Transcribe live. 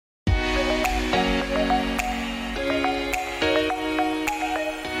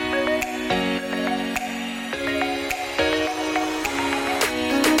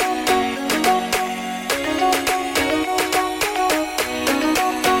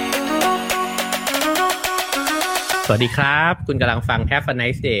วัสดีครับคุณกำลังฟัง Have a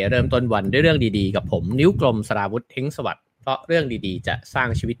nice day เริ่มต้นวันด้วยเรื่องดีๆกับผมนิ้วกลมสราวุธเท้งสวัสดิ์เพราะเรื่องดีๆจะสร้าง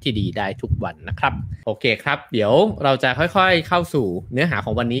ชีวิตที่ดีได้ทุกวันนะครับโอเคครับเดี๋ยวเราจะค่อยๆเข้าสู่เนื้อหาข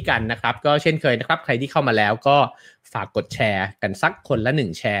องวันนี้กันนะครับก็เช่นเคยนะครับใครที่เข้ามาแล้วก็ฝากกดแชร์กันสักคนละ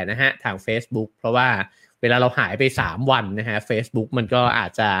1แชร์นะฮะทาง Facebook เพราะว่าเวลาเราหายไป3วันนะฮะ Facebook มันก็อา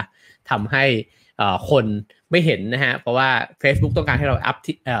จจะทำให้คนไม่เห็นนะฮะเพราะว่า Facebook ต้องการให้เรา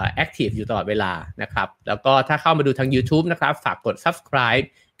active อยู่ตลอดเวลานะครับแล้วก็ถ้าเข้ามาดูทาง YouTube นะครับฝากกด subscribe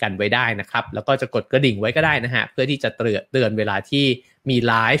กันไว้ได้นะครับแล้วก็จะกดกระดิ่งไว้ก็ได้นะฮะเพื่อที่จะเตือนเวลาที่มี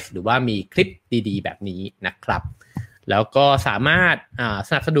ไลฟ์หรือว่ามีคลิปดีๆแบบนี้นะครับแล้วก็สามารถส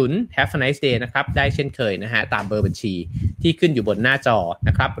นับสนุน Have a nice day นะครับได้เช่นเคยนะฮะตามเบอร์บัญชีที่ขึ้นอยู่บนหน้าจอน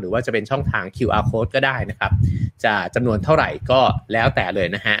ะครับหรือว่าจะเป็นช่องทาง QR code ก็ได้นะครับจะจำนวนเท่าไหร่ก็แล้วแต่เลย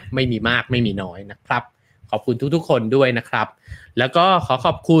นะฮะไม่มีมากไม่มีน้อยนะครับขอบคุณทุกๆคนด้วยนะครับแล้วก็ขอข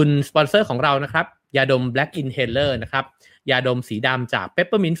อบคุณสปอนเซอร์ของเรานะครับยาดม Black Inhaler นะครับยาดมสีดำจาก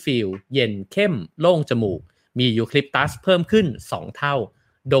Peppermint Field เย็นเข้มโล่งจมูกมียูคลิปตัสเพิ่มขึ้น2เท่า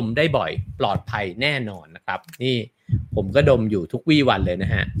ดมได้บ่อยปลอดภัยแน่นอนนะครับนี่ผมก็ดมอยู่ทุกวี่วันเลยน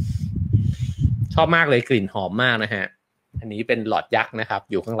ะฮะชอบมากเลยกลิ่นหอมมากนะฮะอันนี้เป็นหลอดยักษ์นะครับ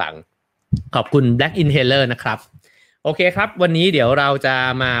อยู่ข้างหลังขอบคุณ Black Inhaler นะครับโอเคครับวันนี้เดี๋ยวเราจะ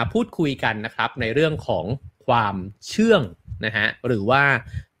มาพูดคุยกันนะครับในเรื่องของความเชื่องนะฮะหรือว่า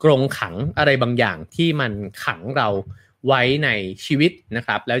กรงขังอะไรบางอย่างที่มันขังเราไว้ในชีวิตนะค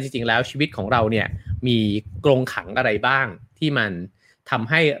รับแล้วจริงๆแล้วชีวิตของเราเนี่ยมีกรงขังอะไรบ้างที่มันทำ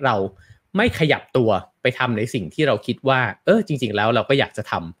ให้เราไม่ขยับตัวไปทำในสิ่งที่เราคิดว่าจริงๆแล้วเราก็อยากจะ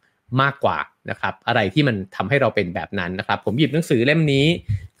ทำมากกว่านะครับอะไรที่มันทำให้เราเป็นแบบนั้นนะครับผมหยิบหนังสือเล่มนี้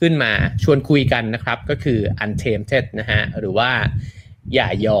ขึ้นมาชวนคุยกันนะครับก็คือ Untamed นะฮะหรือว่าอย่า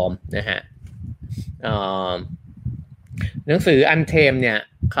ยอมนะฮะหนังสือ Untamed เนี่ย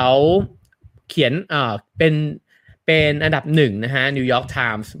เขาเขียนเป็นอันดับ1นะฮะ New York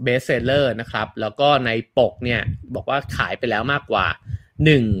Times Bestseller นะครับแล้วก็ในปกเนี่ยบอกว่าขายไปแล้วมากกว่า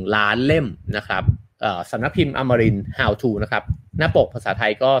1ล้านเล่มนะครับสำนักพิมพ์อมรินทร์ How to นะครับหน้าปกภาษาไท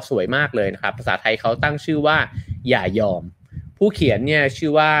ยก็สวยมากเลยนะครับภาษาไทยเขาตั้งชื่อว่าอย่ายอมผู้เขียนเนี่ยชื่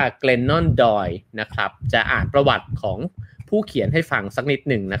อว่าเกลนนอนดอยนะครับจะอ่านประวัติของผู้เขียนให้ฟังสักนิด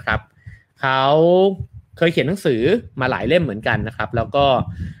หนึ่งนะครับเขาเคยเขียนหนังสือมาหลายเล่มเหมือนกันนะครับแล้วก็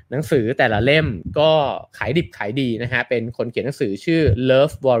หนังสือแต่ละเล่มก็ขายดิบขายดีนะฮะเป็นคนเขียนหนังสือชื่อ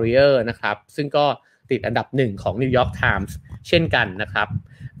Love Warrior นะครับซึ่งก็ติดอันดับ1ของ New York Times เช่นกันนะครับ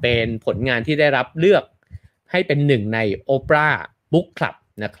เป็นผลงานที่ได้รับเลือกให้เป็น1ใน Oprah Book Club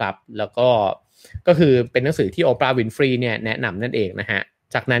นะครับแล้วก็คือเป็นหนังสือที่ Oprah Winfrey เนี่ยแนะนำนั่นเองนะฮะ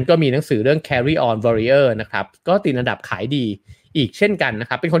จากนั้นก็มีหนังสือเรื่อง Carry On Warrior นะครับก็ติดอันดับขายดีอีกเช่นกันนะ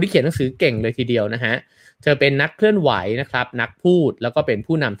ครับเป็นคนที่เขียนหนังสือเก่งเลยทีเดียวนะฮะเธอเป็นนักเคลื่อนไหวนะครับนักพูดแล้วก็เป็น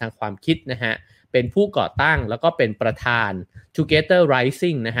ผู้นำทางความคิดนะฮะเป็นผู้ก่อตั้งแล้วก็เป็นประธาน Together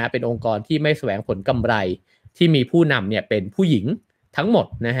Rising นะฮะเป็นองค์กรที่ไม่แสวงผลกำไรที่มีผู้นำเนี่ยเป็นผู้หญิงทั้งหมด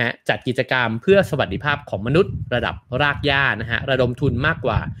นะฮะจัดกิจกรรมเพื่อสวัสดิภาพของมนุษย์ระดับรากหญ้านะฮะระดมทุนมากก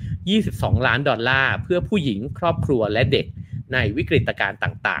ว่า22ล้านดอลลาร์เพื่อผู้หญิงครอบครัวและเด็กในวิกฤตการณ์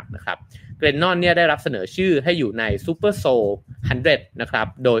ต่างๆนะครับเกรนนอนเนี่ยได้รับเสนอชื่อให้อยู่ใน Super Soul 100นะครับ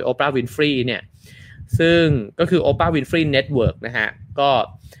โดย Oprah Winfrey เนี่ยซึ่งก็คือ Oprah Winfrey Network นะฮะก็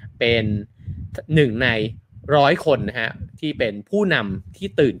เป็น1ใน100คนนะฮะที่เป็นผู้นำที่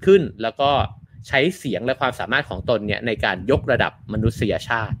ตื่นขึ้นแล้วก็ใช้เสียงและความสามารถของตนเนี่ยในการยกระดับมนุษยช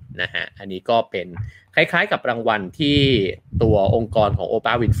าตินะฮะอันนี้ก็เป็นคล้ายๆกับรางวัลที่ตัวองค์กรของ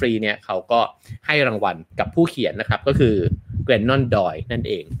Oprah Winfrey เนี่ยเขาก็ให้รางวัลกับผู้เขียนนะครับก็คือเกรนนอนดอยนั่น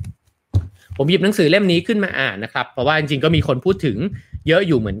เองผมหยิบหนังสือเล่มนี้ขึ้นมาอ่านนะครับเพราะว่าจริงๆก็มีคนพูดถึงเยอะ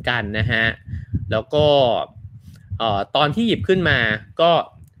อยู่เหมือนกันนะฮะแล้วก็ตอนที่หยิบขึ้นมาก็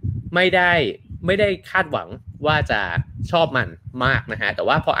ไม่ได้คาดหวังว่าจะชอบมันมากนะฮะแต่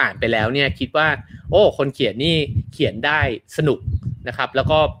ว่าพออ่านไปแล้วเนี่ยคิดว่าคนเขียนนี่เขียนได้สนุกนะครับแล้ว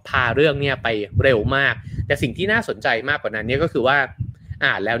ก็พาเรื่องเนี่ยไปเร็วมากแต่สิ่งที่น่าสนใจมากกว่านั้นเนี่ยก็คือว่า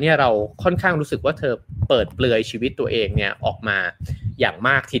อ่านแล้วเนี่ยเราค่อนข้างรู้สึกว่าเธอเปิดเปลือยชีวิตตัวเองเนี่ยออกมาอย่างม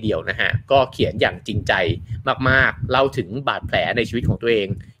ากทีเดียวนะฮะก็เขียนอย่างจริงใจมากๆเล่าถึงบาดแผลในชีวิตของตัวเอง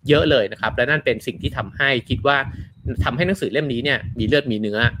เยอะเลยนะครับและนั่นเป็นสิ่งที่ทำให้คิดว่าทำให้หนังสือเล่มนี้เนี่ยมีเลือดมีเ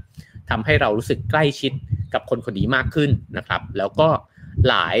นื้อทำให้เรารู้สึกใกล้ชิดกับคนคนนี้มากขึ้นนะครับแล้วก็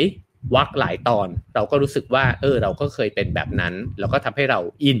หลายวรรคหลายตอนเราก็รู้สึกว่าเราก็เคยเป็นแบบนั้นแล้วก็ทำให้เรา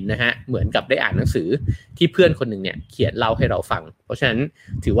อินนะฮะเหมือนกับได้อ่านหนังสือที่เพื่อนคนหนึ่งเนี่ยเขียนเล่าให้เราฟังเพราะฉะนั้น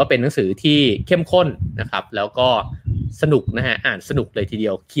ถือว่าเป็นหนังสือที่เข้มข้นนะครับแล้วก็สนุกนะฮะอ่านสนุกเลยทีเดี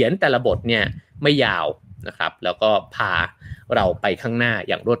ยวเขียนแต่ละบทเนี่ยไม่ยาวนะครับแล้วก็พาเราไปข้างหน้า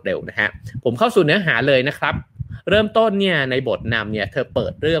อย่างรวดเร็วนะฮะผมเข้าสู่เนื้อหาเลยนะครับ เริ่มต้นเนี่ยในบทนำเนี่ยเธอเปิ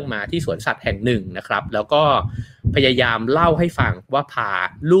ดเรื่องมาที่สวนสัตว์แห่งหนึ่งนะครับแล้วก็พยายามเล่าให้ฟังว่าพา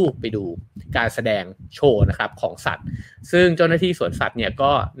ลูกไปดูการแสดงโชว์นะครับของสัตว์ซึ่งเจ้าหน้าที่สวนสัตว์เนี่ย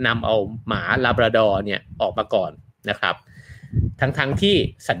ก็นำเอาหมาลาบราดอร์เนี่ยออกมาก่อนนะครับทั้งที่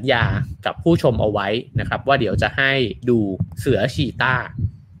สัญญากับผู้ชมเอาไว้นะครับว่าเดี๋ยวจะให้ดูเสือชีตา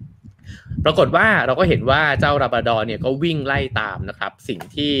ปรากฏว่าเราก็เห็นว่าเจ้าลาบราดอร์เนี่ยก็วิ่งไล่ตามนะครับสิ่ง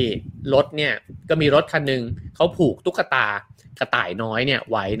ที่รถเนี่ยก็มีรถคันนึงเขาผูกตุ๊กตากระต่ายน้อยเนี่ย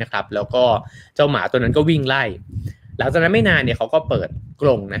ไว้นะครับแล้วก็เจ้าหมาตัวนั้นก็วิ่งไล่หลังจากนั้นไม่นานเนี่ยเขาก็เปิดกร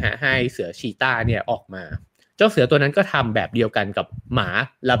งนะฮะให้เสือชีตาเนี่ยออกมาเจ้าเสือตัวนั้นก็ทำแบบเดียวกันกับหมา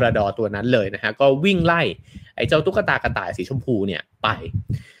ลาบราดอร์ตัวนั้นเลยนะฮะก็วิ่งไล่ไอ้เจ้าตุ๊กตากระต่ายสีชมพูเนี่ยไป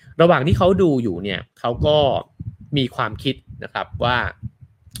ระหว่างที่เขาดูอยู่เนี่ยเขาก็มีความคิดนะครับว่า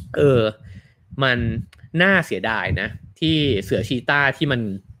มันน่าเสียดายนะที่เสือชีตาที่มัน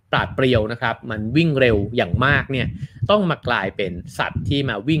ปราดเปรียวนะครับมันวิ่งเร็วอย่างมากเนี่ยต้องมากลายเป็นสัตว์ที่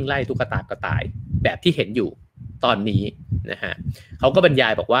มาวิ่งไล่ตุ๊กตากระต่ายแบบที่เห็นอยู่ตอนนี้นะฮะเขาก็บรรยา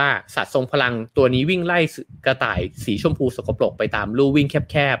ยบอกว่าสัตว์ทรงพลังตัวนี้วิ่งไล่กระต่ายสีชมพูสกปรกไปตามลู่วิ่ง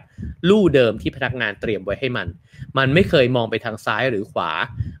แคบๆลู่เดิมที่พนักงานเตรียมไว้ให้มันไม่เคยมองไปทางซ้ายหรือขวา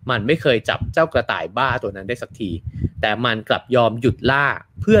มันไม่เคยจับเจ้ากระต่ายบ้าตัวนั้นได้สักทีแต่มันกลับยอมหยุดล่า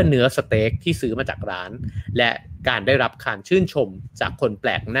เพื่อเนื้อสเต็กที่ซื้อมาจากร้านและการได้รับการชื่นชมจากคนแปล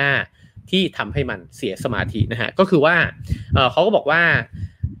กหน้าที่ทำให้มันเสียสมาธินะฮะก็คือว่าเขาก็บอกว่า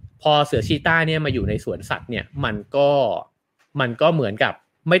พอเสือชีตาเนี่ยมาอยู่ในสวนสัตว์เนี่ยมันก็เหมือนกับ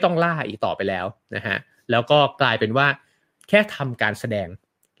ไม่ต้องล่าอีกต่อไปแล้วนะฮะแล้วก็กลายเป็นว่าแค่ทำการแสดง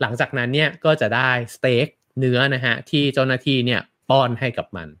หลังจากนั้นเนี่ยก็จะได้สเต็กเนื้อนะฮะที่เจ้าหน้าที่เนี่ยป้อนให้กับ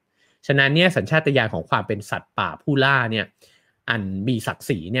มันฉะนั้นเนี่ยสัญชาตญาณของความเป็นสัตว์ป่าผู้ล่าเนี่ยอันมีศักดิ์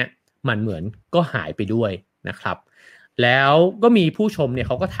ศรีเนี่ยมันเหมือนก็หายไปด้วยนะครับแล้วก็มีผู้ชมเนี่ยเ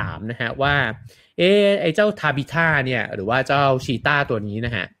ขาก็ถามนะฮะว่าไอ้เจ้าทาบิท่าเนี่ยหรือว่าเจ้าชีต้าตัวนี้น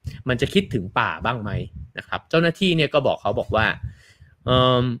ะฮะมันจะคิดถึงป่าบ้างไหมนะครับเจ้าหน้าที่เนี่ยก็บอกว่า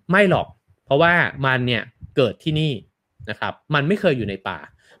ไม่หรอกเพราะว่ามันเนี่ยเกิดที่นี่นะครับมันไม่เคยอยู่ในป่า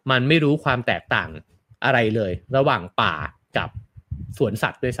มันไม่รู้ความแตกต่างอะไรเลยระหว่างป่ากับสวนสั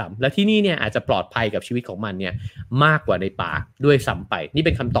ตว์ด้วยซ้ำและที่นี่เนี่ยอาจจะปลอดภัยกับชีวิตของมันเนี่ยมากกว่าในป่าด้วยซ้ำไปนี่เ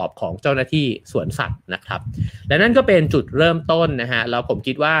ป็นคำตอบของเจ้าหน้าที่สวนสัตว์นะครับและนั่นก็เป็นจุดเริ่มต้นนะฮะแล้วผม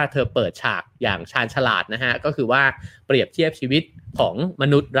คิดว่าเธอเปิดฉากอย่างชาญฉลาดนะฮะก็คือว่าเปรียบเทียบชีวิตของม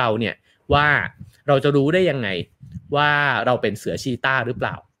นุษย์เราเนี่ยว่าเราจะรู้ได้ยังไงว่าเราเป็นเสือชีต้าหรือเป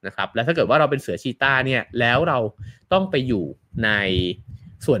ล่านะครับและถ้าเกิดว่าเราเป็นเสือชีต้าเนี่ยแล้วเราต้องไปอยู่ใน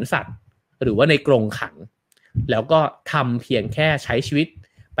สวนสัตว์หรือว่าในกรงขังแล้วก็ทำเพียงแค่ใช้ชีวิต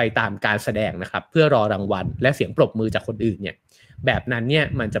ไปตามการแสดงนะครับเพื่อรอรางวัลและเสียงปรบมือจากคนอื่นเนี่ยแบบนั้นเนี่ย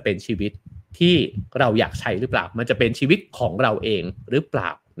มันจะเป็นชีวิตที่เราอยากใช้หรือเปล่ามันจะเป็นชีวิตของเราเองหรือเปล่า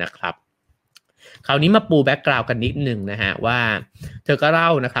นะครับคราวนี้มาปูแบ็กกราวด์กันนิดนึงนะฮะว่าเธอก็เล่า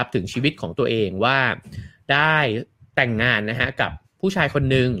นะครับถึงชีวิตของตัวเองว่าได้แต่งงานนะฮะกับผู้ชายคน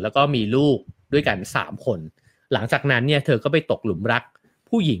หนึ่งแล้วก็มีลูกด้วยกัน3คนหลังจากนั้นเนี่ยเธอก็ไปตกหลุมรัก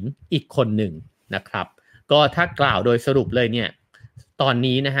ผู้หญิงอีกคนหนึ่งนะครับก็ถ้ากล่าวโดยสรุปเลยเนี่ยตอน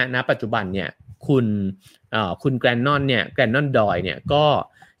นี้นะฮะณปัจจุบันเนี่ยคุณแกรนนอนเนี่ยแกรนนอนดอยเนี่ยก็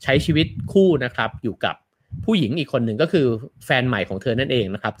ใช้ชีวิตคู่นะครับอยู่กับผู้หญิงอีกคนหนึ่งก็คือแฟนใหม่ของเธอนั่นเอง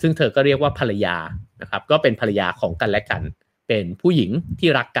นะครับซึ่งเธอก็เรียกว่าภรรยานะครับก็เป็นภรรยาของกันและกันเป็นผู้หญิงที่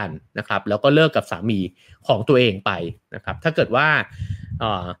รักกันนะครับแล้วก็เลิกกับสามีของตัวเองไปนะครับถ้าเกิดว่า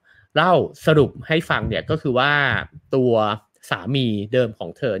เล่าสรุปให้ฟังเนี่ยก็คือว่าตัวสามีเดิมของ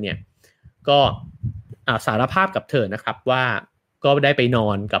เธอเนี่ยก็สารภาพกับเธอนะครับว่าก็ได้ไปนอ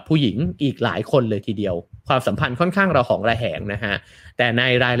นกับผู้หญิงอีกหลายคนเลยทีเดียวความสัมพันธ์ค่อนข้างระหองระแหงนะฮะแต่ใน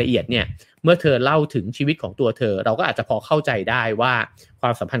รายละเอียดเนี่ยเมื่อเธอเล่าถึงชีวิตของตัวเธอเราก็อาจจะพอเข้าใจได้ว่าควา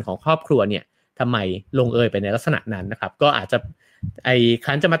มสัมพันธ์ของครอบครัวเนี่ยทำไมลงเอยไปในลักษณะนั้นนะครับก็อาจจะค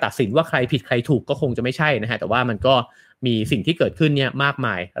รั้นจะมาตัดสินว่าใครผิดใครถูกก็คงจะไม่ใช่นะฮะแต่ว่ามันก็มีสิ่งที่เกิดขึ้นเนี่ยมากม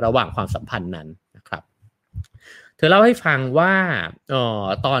ายระหว่างความสัมพันธ์นั้นนะครับเธอเล่าให้ฟังว่า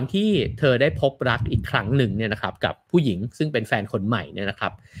ตอนที่เธอได้พบรักอีกครั้งหนึ่งเนี่ยนะครับกับผู้หญิงซึ่งเป็นแฟนคนใหม่เนี่ยนะครั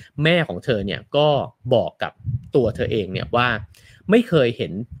บแม่ของเธอเนี่ยก็บอกกับตัวเธอเองเนี่ยว่าไม่เคยเห็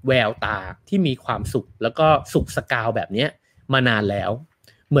นแววตาที่มีความสุขแล้วก็สุขสกาวแบบนี้มานานแล้ว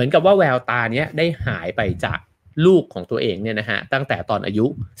เหมือนกับว่าแววตาเนี้ยได้หายไปจากลูกของตัวเองเนี่ยนะฮะตั้งแต่ตอนอายุ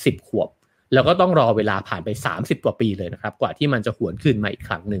10 ขวบแล้วก็ต้องรอเวลาผ่านไป30 กว่าปีเลยนะครับกว่าที่มันจะหวนคืนมาอีกค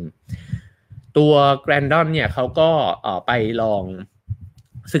รั้งหนึ่งตัวแกรนดอนเนี่ยเขาก็ไปลอง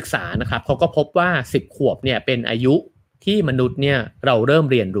ศึกษานะครับเขาก็พบว่า10 ขวบเนี่ยเป็นอายุที่มนุษย์เนี่ยเราเริ่ม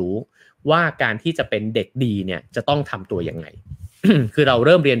เรียนรู้ว่าการที่จะเป็นเด็กดีเนี่ยจะต้องทำตัวยังไง คือเราเ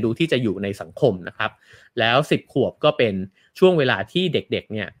ริ่มเรียนรู้ที่จะอยู่ในสังคมนะครับแล้ว10 ขวบก็เป็นช่วงเวลาที่เด็ก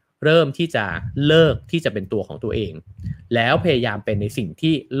ๆเนี่ย เริ่มที่จะเลิกที่จะเป็นตัวของตัวเองแล้วพยายามเป็นในสิ่ง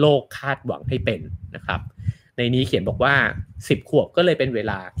ที่โลกคาดหวังให้เป็นนะครับในนี้เขียนบอกว่า10ขวบก็เลยเป็นเว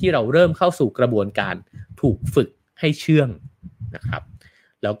ลาที่เราเริ่มเข้าสู่กระบวนการถูกฝึกให้เชื่องนะครับ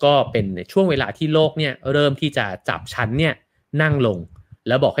แล้วก็เป็นช่วงเวลาที่โลกเนี่ยเริ่มที่จะจับฉันเนี่ยนั่งลงแ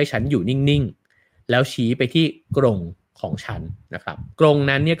ล้วบอกให้ฉันอยู่นิ่งๆแล้วชี้ไปที่กรงของฉันนะครับกรง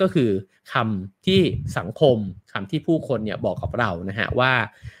นั้นเนี่ยก็คือคำที่สังคมคำที่ผู้คนเนี่ยบอกกับเรานะฮะว่า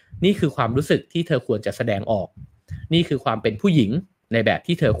นี่คือความรู้สึกที่เธอควรจะแสดงออกนี่คือความเป็นผู้หญิงในแบบ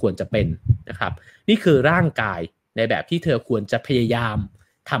ที่เธอควรจะเป็นนะครับนี่คือร่างกายในแบบที่เธอควรจะพยายาม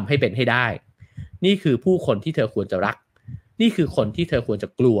ทำให้เป็นให้ได้นี่คือผู้คนที่เธอควรจะรักนี่คือคนที่เธอควรจะ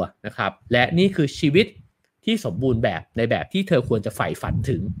กลัวนะครับและนี่คือชีวิตที่สมบูรณ์แบบในแบบที่เธอควรจะใฝ่ฝัน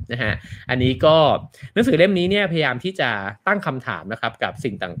ถึงนะฮะอันนี้ก็หนังสือเล่มนี้เนี่ยพยายามที่จะตั้งคำถามนะครับกับ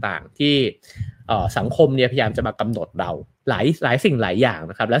สิ่งต่างๆที่สังคมเนี่ยพยายามจะมากำหนดเราหลายสิ่งหลายอย่าง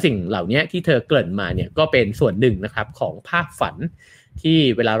นะครับและสิ่งเหล่านี้ที่เธอเกริ่นมาเนี่ยก็เป็นส่วนหนึ่งนะครับของภาพฝันที่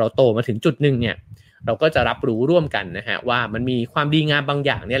เวลาเราโตมาถึงจุดหนึ่งเนี่ยเราก็จะรับรู้ร่วมกันนะฮะว่ามันมีความดีงามบางอ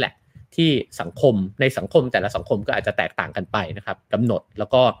ย่างเนี่ยแหละที่สังคมในสังคมแต่ละสังคมก็อาจจะแตกต่างกันไปนะครับกำหนดแล้ว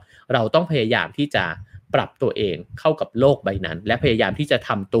ก็เราต้องพยายามที่จะปรับตัวเองเข้ากับโลกใบนั้นและพยายามที่จะท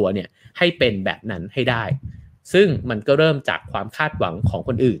ำตัวเนี่ยให้เป็นแบบนั้นให้ได้ซึ่งมันก็เริ่มจากความคาดหวังของค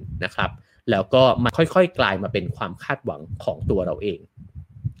นอื่นนะครับแล้วก็มาค่อยๆกลายมาเป็นความคาดหวังของตัวเราเอง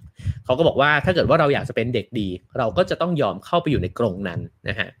เขาก็บอกว่าถ้าเกิดว่าเราอยากจะเป็นเด็กดีเราก็จะต้องยอมเข้าไปอยู่ในกรงนั้น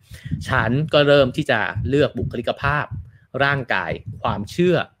นะฮะฉันก็เริ่มที่จะเลือกบุคลิกภาพร่างกายความเ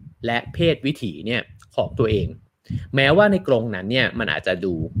ชื่อและเพศวิถีเนี่ยของตัวเองแม้ว่าในกรงนั้นเนี่ยมันอาจจะ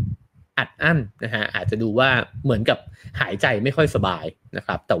ดูอัดอั้นนะฮะอาจจะดูว่าเหมือนกับหายใจไม่ค่อยสบายนะค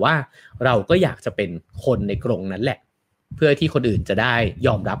รับแต่ว่าเราก็อยากจะเป็นคนในกรงนั้นแหละเพื่อที่คนอื่นจะได้ย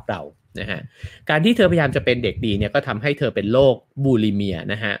อมรับเรานะฮะการที่เธอพยายามจะเป็นเด็กดีเนี่ยก็ทำให้เธอเป็นโรคบูลิเมีย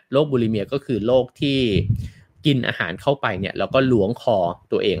นะฮะโรคบูลิเมียก็คือโรคที่กินอาหารเข้าไปเนี่ยแล้วก็ล้วงคอ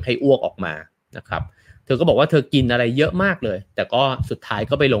ตัวเองให้อ้วกออกมานะครับเธอก็บอกว่าเธอกินอะไรเยอะมากเลยแต่ก็สุดท้าย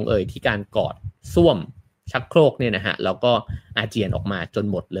ก็ไปลงเอยที่การกอดส้วมชักโครกเนี่ยนะฮะแล้วก็อาเจียนออกมาจน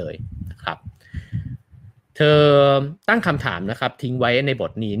หมดเลยนะครับเธอตั้งคำถามนะครับทิ้งไว้ในบ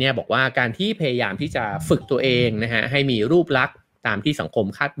ทนี้เนี่ยบอกว่าการที่พยายามที่จะฝึกตัวเองนะฮะให้มีรูปลักษณ์ตามที่สังคม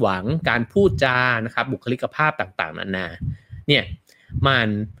คาดหวังการพูดจานะครับบุคลิกภาพต่างๆนานาเนี่ยมัน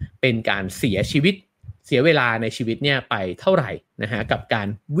เป็นการเสียชีวิตเสียเวลาในชีวิตเนี่ยไปเท่าไหร่นะฮะกับการ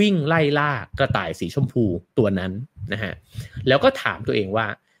วิ่งไล่ล่ากระต่ายสีชมพูตัวนั้นนะฮะแล้วก็ถามตัวเองว่า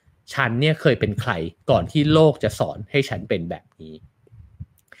ฉันเนี่ยเคยเป็นใครก่อนที่โลกจะสอนให้ฉันเป็นแบบนี้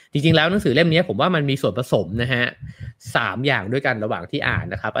จริงๆแล้วหนังสือเล่มนี้ผมว่ามันมีส่วนผสมนะฮะ3อย่างด้วยกันระหว่างที่อ่าน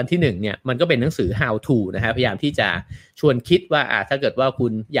นะครับอันที่1เนี่ยมันก็เป็นหนังสือ how to นะฮะพยายามที่จะชวนคิดว่าถ้าเกิดว่าคุ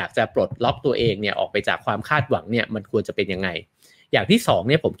ณอยากจะปลดล็อกตัวเองเนี่ยออกไปจากความคาดหวังเนี่ยมันควรจะเป็นยังไงอย่างที่2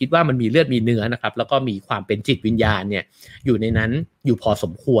เนี่ยผมคิดว่ามันมีเลือดมีเนื้อนะครับแล้วก็มีความเป็นจิตวิญญาณเนี่ยอยู่ในนั้นอยู่พอส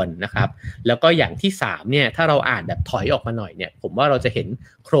มควรนะครับแล้วก็อย่างที่3เนี่ยถ้าเราอ่านแบบถอยออกมาหน่อยเนี่ยผมว่าเราจะเห็น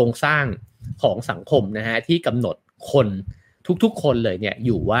โครงสร้างของสังคมนะฮะที่กำหนดคนทุกๆคนเลยเนี่ยอ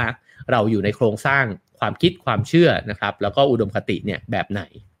ยู่ว่าเราอยู่ในโครงสร้างความคิดความเชื่อนะครับแล้วก็อุดมคติเนี่ยแบบไหน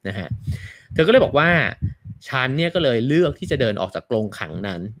นะฮะเธอก็เลยบอกว่าฉันเนี่ยก็เลยเลือกที่จะเดินออกจากกรงขัง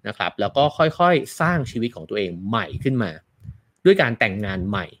นั้นนะครับแล้วก็ค่อยๆสร้างชีวิตของตัวเองใหม่ขึ้นมาด้วยการแต่งงาน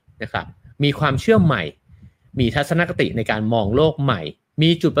ใหม่นะครับมีความเชื่อใหม่มีทัศนคติในการมองโลกใหม่มี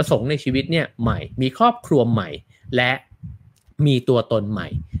จุดประสงค์ในชีวิตเนี่ยใหม่มีครอบครัวใหม่และมีตัวตนใหม่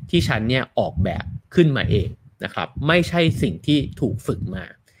ที่ฉันเนี่ยออกแบบขึ้นมาเองนะครับไม่ใช่สิ่งที่ถูกฝึกมา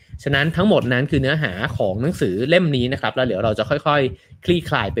ฉะนั้นทั้งหมดนั้นคือเนื้อหาของหนังสือเล่มนี้นะครับแล้วเดี๋ยวเราจะค่อยๆคลี่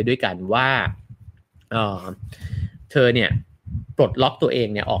คลายไปด้วยกันว่าเธอเนี่ยปลดล็อกตัวเอง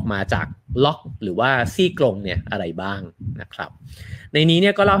เนี่ยออกมาจากล็อกหรือว่าซี่กรงเนี่ยอะไรบ้างนะครับในนี้เ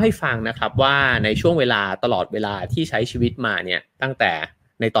นี่ยก็เล่าให้ฟังนะครับว่าในช่วงเวลาตลอดเวลาที่ใช้ชีวิตมาเนี่ยตั้งแต่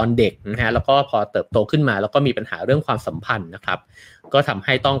ในตอนเด็กนะฮะแล้วก็พอเติบโตขึ้นมาแล้วก็มีปัญหาเรื่องความสัมพันธ์นะครับก็ทำใ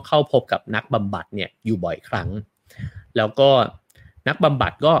ห้ต้องเข้าพบกับนักบำบัดเนี่ยอยู่บ่อยครั้งแล้วก็นักบำบั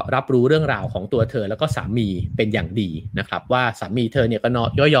ดก็รับรู้เรื่องราวของตัวเธอแล้วก็สามีเป็นอย่างดีนะครับว่าสามีเธอเนี่ยก็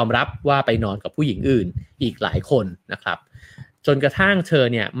ยอมรับว่าไปนอนกับผู้หญิงอื่นอีกหลายคนนะครับจนกระทั่งเธอ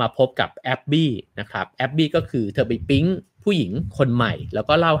เนี่ยมาพบกับแอบบี้นะครับแอบบี้ก็คือเธอไปปิ๊งผู้หญิงคนใหม่แล้ว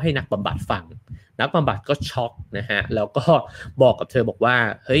ก็เล่าให้นักบำบัดฟังนักบำบัดก็ช็อกนะฮะแล้วก็บอกกับเธอบอกว่า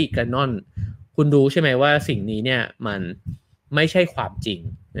เฮ้ยแกรนอนคุณรู้ใช่ไหมว่าสิ่งนี้เนี่ยมันไม่ใช่ความจริง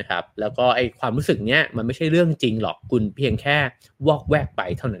นะครับแล้วก็ไอความรู้สึกเนี้ยมันไม่ใช่เรื่องจริงหรอกคุณเพียงแค่วอกแวกไป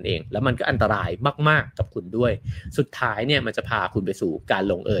เท่านั้นเองแล้วมันก็อันตรายมากๆกับคุณด้วยสุดท้ายเนี่ยมันจะพาคุณไปสู่การ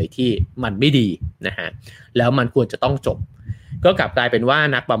ลงเอยที่มันไม่ดีนะฮะแล้วมันควรจะต้องจบก็กลับกลายเป็นว่า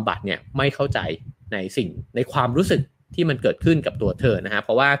นักบำบัดเนี่ยไม่เข้าใจในความรู้สึก ที่มันเกิดขึ้นกับตัวเธอนะฮะเพ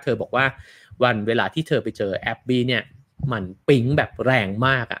ราะว่าเธอบอกว่าวันเวลาที่เธอไปเจอแอปบี้เนี่ยมันปิ๊งแบบแรงม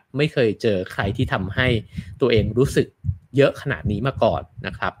ากอ่ะไม่เคยเจอใครที่ทำให้ตัวเองรู้สึกเยอะขนาดนี้มาก่อนน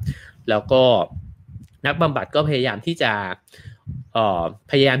ะครับแล้วก็นักบำบัดก็พยายามที่จะ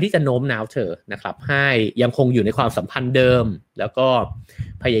โน้มน้าวเธอนะครับให้ยังคงอยู่ในความสัมพันธ์เดิมแล้วก็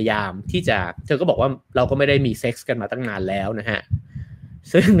พยายามที่จะเธอก็บอกว่าเราก็ไม่ได้มีเซ็กส์กันมาตั้งนานแล้วนะฮะ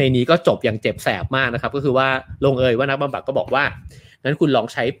ซึ่งในนี้ก็จบอย่างเจ็บแสบมากนะครับก็คือว่าลงเอยว่านักบำบัดก็บอกว่างั้นคุณลอง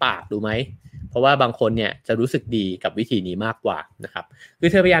ใช้ปากดูไหมเพราะว่าบางคนเนี่ยจะรู้สึกดีกับวิธีนี้มากกว่านะครับคือ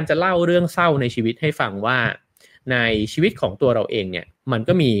เธอพยายามจะเล่าเรื่องเศร้าในชีวิตให้ฟังว่าในชีวิตของตัวเราเองเนี่ยมัน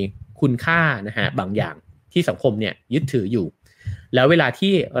ก็มีคุณค่านะฮะบางอย่างที่สังคมเนี่ยยึดถืออยู่แล้วเวลา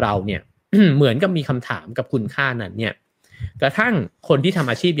ที่เราเนี่ย เหมือนกับมีคำถามกับคุณค่านั้นเนี่ยกระทั่งคนที่ทำ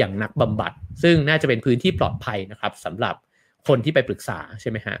อาชีพอย่างนักบำบัดซึ่งน่าจะเป็นพื้นที่ปลอดภัยนะครับสำหรับคนที่ไปปรึกษาใช่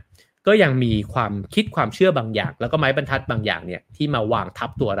ไหมฮะก็ยังมีความคิดความเชื่อบางอย่างแล้วก็ไม้บรรทัดบางอย่างเนี่ยที่มาวางทับ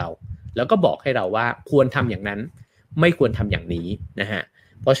ตัวเราแล้วก็บอกให้เราว่าควรทำอย่างนั้นไม่ควรทำอย่างนี้นะฮะ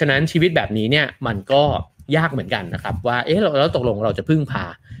เพราะฉะนั้นชีวิตแบบนี้เนี่ยมันก็ยากเหมือนกันนะครับว่าแล้วตกลงเราจะพึ่งพา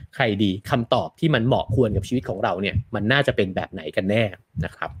ใครดีคำตอบที่มันเหมาะควรกับชีวิตของเราเนี่ยมันน่าจะเป็นแบบไหนกันแน่น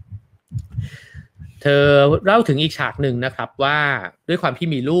ะครับเธอเล่าถึงอีกฉากหนึ่งนะครับว่าด้วยความที่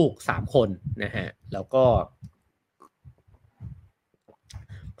มีลูก3คนนะฮะแล้วก็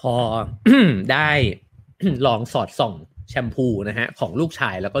พอ ได้ ลองสอดส่องแชมพูนะฮะของลูกช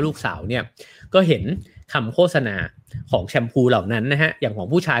ายแล้วก็ลูกสาวเนี่ยก็เห็นคำโฆษณาของแชมพูเหล่านั้นนะฮะอย่างของ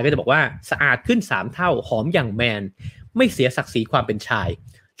ผู้ชายก็จะบอกว่าสะอาดขึ้น3เท่าหอมอย่างแมนไม่เสียศักดิ์ศรีความเป็นชาย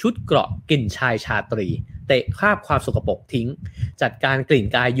ชุดเกราะกลิ่นชายชาตรีเตะคราบความสกปรกทิ้งจัดการกลิ่น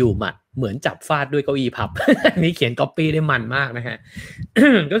กายอยู่หมัดเหมือนจับฟาดด้วยเก้าอี้พับ นี่เขียนก๊อปปี้ได้มันมากนะฮะ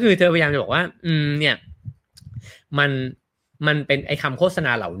ก็คือเธอพยายามจะบอกว่าเนี่ยมันเป็นไอ้คำโฆษณ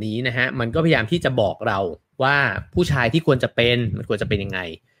าเหล่านี้นะฮะมันก็พยายามที่จะบอกเราว่าผู้ชายที่ควรจะเป็นมันควรจะเป็นยังไง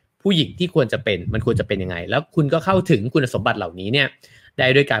ผู้หญิงที่ควรจะเป็นมันควรจะเป็นยังไงแล้วคุณก็เข้าถึงคุณสมบัติเหล่านี้เนี่ยได้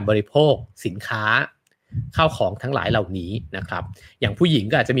ด้วยการบริโภคสินค้าข้าวของทั้งหลายเหล่านี้นะครับอย่างผู้หญิง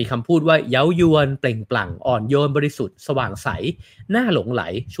ก็อาจจะมีคำพูดว่าเย้ายวนเปล่งปลั่งอ่อนโยนบริสุทธิ์สว่างใสน่าหลงไหล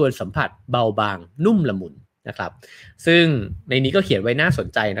ชวนสัมผัสเบาบางนุ่มละมุนนะครับซึ่งในนี้ก็เขียนไว้น่าสน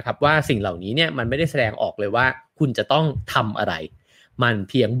ใจนะครับว่าสิ่งเหล่านี้เนี่ยมันไม่ได้แสดงออกเลยว่าคุณจะต้องทำอะไรมัน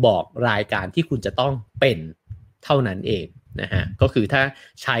เพียงบอกรายการที่คุณจะต้องเป็นเท่านั้นเองนะฮะก็คือถ้า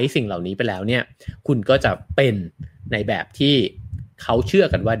ใช้สิ่งเหล่านี้ไปแล้วเนี่ยคุณก็จะเป็นในแบบที่เขาเชื่อ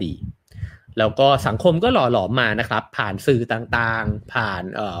กันว่าดีแล้วก็สังคมก็หล่อหลอมมานะครับผ่านสื่อต่างๆผ่าน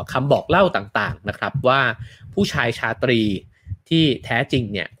คำบอกเล่าต่างๆนะครับว่าผู้ชายชาตรีที่แท้จริง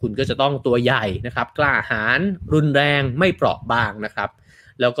เนี่ยคุณก็จะต้องตัวใหญ่นะครับกล้าหาญรุนแรงไม่เปราะบางนะครับ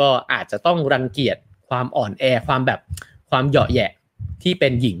แล้วก็อาจจะต้องรังเกียจความอ่อนแอความเหยาะแหยะที่เป็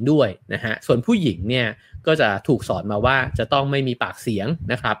นหญิงด้วยนะฮะส่วนผู้หญิงเนี่ยก็จะถูกสอนมาว่าจะต้องไม่มีปากเสียง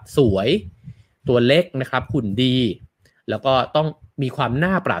นะครับสวยตัวเล็กนะครับหุ่นดีแล้วก็ต้องมีความ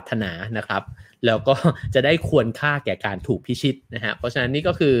น่าปรารถนานะครับแล้วก็จะได้ควรค่าแก่การถูกพิชิตนะฮะเพราะฉะนั้นนี่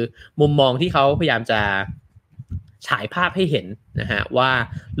ก็คือมุมมองที่เขาพยายามจะฉายภาพให้เห็นนะฮะว่า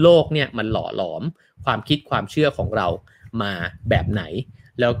โลกเนี่ยมันหล่อหลอมความคิดความเชื่อของเรามาแบบไหน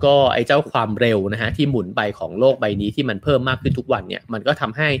แล้วก็ไอ้เจ้าความเร็วนะฮะที่หมุนไปของโลกใบนี้ที่มันเพิ่มมากขึ้นทุกวันเนี่ยมันก็ท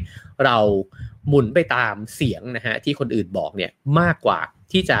ำให้เราหมุนไปตามเสียงนะฮะที่คนอื่นบอกเนี่ยมากกว่า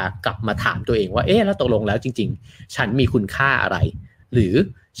ที่จะกลับมาถามตัวเองว่าแล้วตกลงแล้วจริงๆฉันมีคุณค่าอะไรหรือ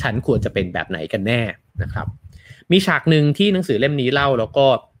ฉันควรจะเป็นแบบไหนกันแน่นะครับมีฉากหนึ่งที่หนังสือเล่มนี้เล่าแล้วก็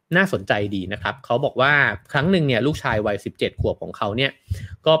น่าสนใจดีนะครับเขาบอกว่าครั้งหนึ่งเนี่ยลูกชายวัย17ขวบของเขาเนี่ย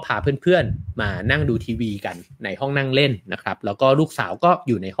ก็พาเพื่อนๆมานั่งดูทีวีกันในห้องนั่งเล่นนะครับแล้วก็ลูกสาวก็อ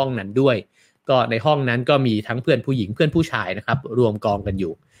ยู่ในห้องนั้นด้วยก็ในห้องนั้นก็มีทั้งเพื่อนผู้หญิงเพื่อนผู้ชายนะครับรวมกองกันอ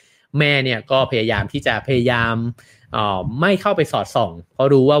ยู่แม่เนี่ยก็พยายามไม่เข้าไปสอดส่องเพราะ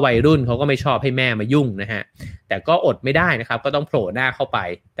รู้ว่าวัยรุ่นเขาก็ไม่ชอบให้แม่มายุ่งนะฮะแต่ก็อดไม่ได้นะครับก็ต้องโผล่หน้าเข้าไป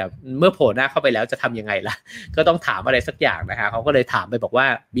แต่เมื่อโผล่หน้าเข้าไปแล้วจะทำยังไงล่ะก็ต้องถามอะไรสักอย่างนะฮะเขาก็เลยถามไปบอกว่า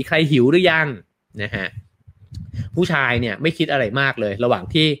มีใครหิวหรือยังนะฮะผู้ชายเนี่ยไม่คิดอะไรมากเลยระหว่าง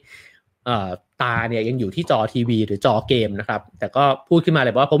ที่ตาเนี่ยยังอยู่ที่จอทีวีหรือจอเกมนะครับแต่ก็พูดขึ้นมาเล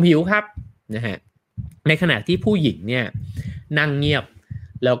ยว่าผมหิวครับนะฮะในขณะที่ผู้หญิงเนี่ยนั่งเงียบ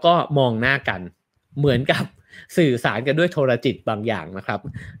แล้วก็มองหน้ากันเหมือนกับสื่อสารกันด้วยโทรจิตบางอย่างนะครับ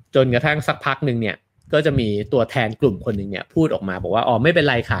จนกระทั่งสักพักหนึ่งเนี่ยก็จะมีตัวแทนกลุ่มคนหนึ่งเนี่ยพูดออกมาบอกว่าไม่เป็น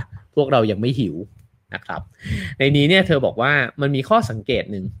ไรค่ะพวกเรายังไม่หิวนะครับในนี้เนี่ยเธอบอกว่ามันมีข้อสังเกต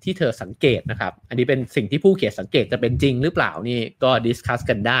หนึ่งที่เธอสังเกตนะครับอันนี้เป็นสิ่งที่ผู้เขียนสังเกตจะเป็นจริงหรือเปล่านี่ก็ดิสคัส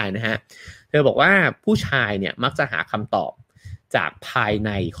กันได้นะฮะเธอบอกว่าผู้ชายเนี่ยมักจะหาคำตอบจากภายใน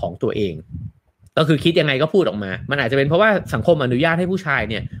ของตัวเองก็คือคิดยังไงก็พูดออกมามันอาจจะเป็นเพราะว่าสังคมอนุญาตให้ผู้ชาย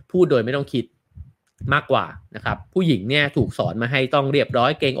เนี่ยพูดโดยไม่ต้องคิด มากกว่านะครับผู้หญิงเนี่ยถูกสอนมาให้ต้องเรียบร้อ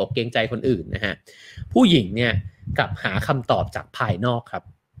ยเกรงอกเกรงใจคนอื่นนะฮะผู้หญิงเนี่ยกลับหาคำตอบจากภายนอกครับ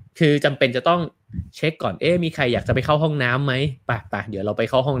คือจำเป็นจะต้องเช็คก่อนมีใครอยากจะไปเข้าห้องน้ำไหมไปเดี๋ยวเราไป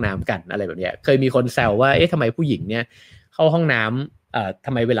เข้าห้องน้ำกันอะไรแบบนี้เคยมีคนแซวว่าทำไมผู้หญิงเนี่ยเข้าห้องน้ำท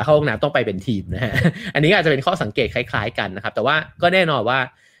ำไมเวลาเข้าห้องน้ำต้องไปเป็นทีมนะฮะอันนี้อาจจะเป็นข้อสังเกตคล้ายๆกันนะครับแต่ว่าก็แน่นอนว่า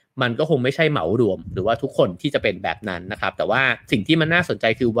มันก็คงไม่ใช่เหมารวมหรือว่าทุกคนที่จะเป็นแบบนั้นนะครับแต่ว่าสิ่งที่มันน่าสนใจ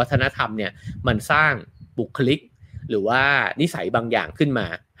คือวัฒนธรรมเนี่ยมันสร้างบุคลิกหรือว่านิสัยบางอย่างขึ้นมา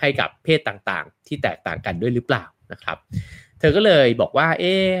ให้กับเพศต่างๆที่แตกต่างกันด้วยหรือเปล่านะครับเธอก็เลยบอกว่า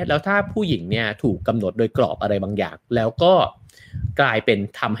แล้วถ้าผู้หญิงเนี่ยถูกกำหนดโดยกรอบอะไรบางอย่างแล้วก็กลายเป็น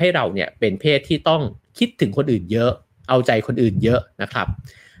ทำให้เราเนี่ยเป็นเพศที่ต้องคิดถึงคนอื่นเยอะเอาใจคนอื่นเยอะนะครับ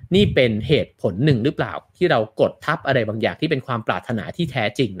นี่เป็นเหตุผลหนึ่งหรือเปล่าที่เรากดทับอะไรบางอย่างที่เป็นความปรารถนาที่แท้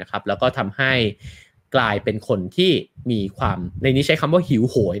จริงนะครับแล้วก็ทำให้กลายเป็นคนที่มีความในนี้ใช้คำว่าหิว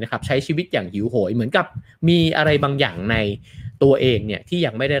โหยนะครับใช้ชีวิตอย่างหิวโหยเหมือนกับมีอะไรบางอย่างในตัวเองเนี่ยที่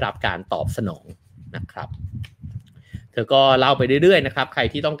ยังไม่ได้รับการตอบสนองนะครับเธอก็เล่าไปเรื่อยๆนะครับใคร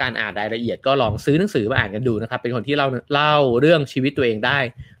ที่ต้องการอ่านรายละเอียดก็ลองซื้อหนังสือมาอ่านกันดูนะครับเป็นคนที่เล่าเรื่องชีวิตตัวเองได้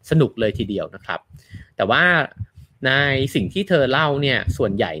สนุกเลยทีเดียวนะครับแต่ว่าในสิ่งที่เธอเล่าเนี่ยส่ว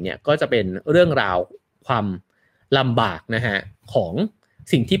นใหญ่เนี่ยก็จะเป็นเรื่องราวความลำบากนะฮะของ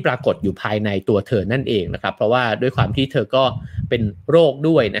สิ่งที่ปรากฏอยู่ภายในตัวเธอนั่นเองนะครับเพราะว่าด้วยความที่เธอก็เป็นโรค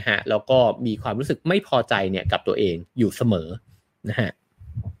ด้วยนะฮะแล้วก็มีความรู้สึกไม่พอใจเนี่ยกับตัวเองอยู่เสมอนะฮะ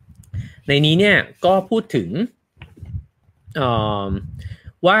ในนี้เนี่ยก็พูดถึง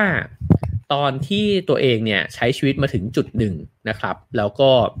ว่าตอนที่ตัวเองเนี่ยใช้ชีวิตมาถึงจุดหนึ่งนะครับแล้ว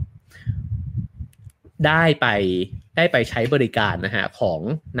ก็ได้ไปใช้บริการนะฮะของ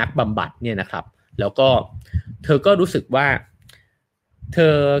นักบำบัดเนี่ยนะครับแล้วก็เธอก็รู้สึกว่าเธ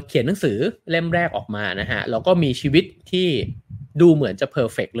อเขียนหนังสือเล่มแรกออกมานะฮะแล้วก็มีชีวิตที่ดูเหมือนจะเพอ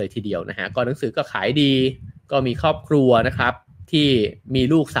ร์เฟกต์เลยทีเดียวนะฮะก็หนังสือก็ขายดีก็มีครอบครัวนะครับที่มี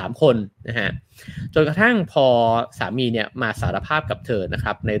ลูก3คนนะฮะจนกระทั่งพอสามีเนี่ยมาสารภาพกับเธอนะค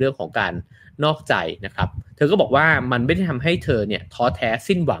รับในเรื่องของการนอกใจนะครับเธอก็บอกว่ามันไม่ได้ทำให้เธอเนี่ยท้อแท้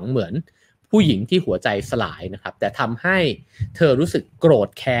สิ้นหวังเหมือนผู้หญิงที่หัวใจสลายนะครับแต่ทำให้เธอรู้สึกโกรธ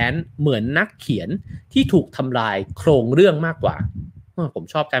แค้นเหมือนนักเขียนที่ถูกทำลายโครงเรื่องมากกว่าผม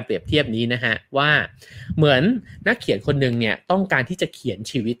ชอบการเปรียบเทียบนี้นะฮะว่าเหมือนนักเขียนคนหนึ่งเนี่ยต้องการที่จะเขียน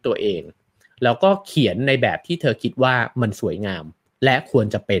ชีวิตตัวเองแล้วก็เขียนในแบบที่เธอคิดว่ามันสวยงามและควร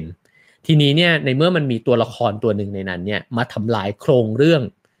จะเป็นทีนี้เนี่ยในเมื่อมันมีตัวละครตัวหนึ่งในนั้นเนี่ยมาทำลายโครงเรื่อง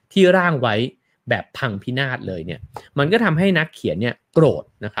ที่ร่างไว้แบบพังพินาศเลยเนี่ยมันก็ทำให้นักเขียนเนี่ยโกรธ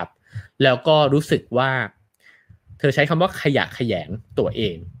นะครับแล้วก็รู้สึกว่าเธอใช้คำว่าขยะแขยงตัวเอ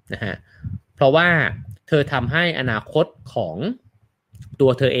งนะฮะเพราะว่าเธอทำให้อนาคตของตั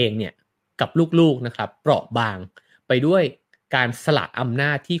วเธอเองเนี่ยกับลูกๆนะครับเปราะบางไปด้วยการสละอำน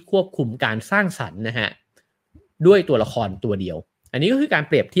าจที่ควบคุมการสร้างสรรค์นะฮะด้วยตัวละครตัวเดียวอันนี้ก็คือการเ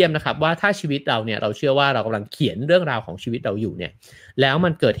ปรียบเทียบนะครับว่าถ้าชีวิตเราเนี่ยเราเชื่อว่าเรากำลังเขียนเรื่องราวของชีวิตเราอยู่เนี่ยแล้วมั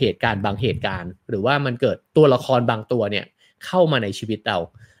นเกิดเหตุการณ์บางเหตุการณ์หรือว่ามันเกิดตัวละครบางตัวเนี่ยเข้ามาในชีวิตเรา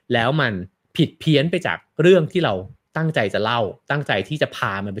แล้วมันผิดเพี้ยนไปจากเรื่องที่เราตั้งใจจะเล่าตั้งใจที่จะพ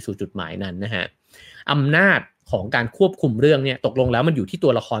ามันไปสู่จุดหมายนั้นนะฮะอำนาจของการควบคุมเรื่องเนี่ยตกลงแล้วมันอยู่ที่ตั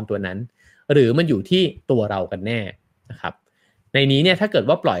วละครตัวนั้นหรือมันอยู่ที่ตัวเรากันแน่นะครับในนี้เนี่ยถ้าเกิด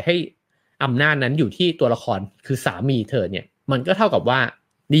ว่าปล่อยให้อำนาจนั้นอยู่ที่ตัวละครคือสามีเธอเนี่ยมันก็เท่ากับว่า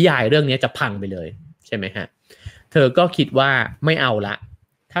นิยายเรื่องนี้จะพังไปเลยใช่ไหมฮะเธอก็คิดว่าไม่เอาละ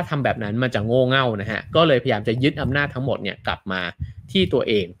ถ้าทำแบบนั้นมันจะโง่เง่านะฮะก็เลยพยายามจะยึดอำนาจทั้งหมดเนี่ยกลับมาที่ตัว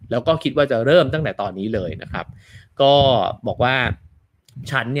เองแล้วก็คิดว่าจะเริ่มตั้งแต่ตอนนี้เลยนะครับก็บอกว่า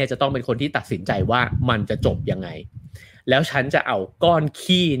ฉันเนี่ยจะต้องเป็นคนที่ตัดสินใจว่ามันจะจบยังไงแล้วฉันจะเอาก้อน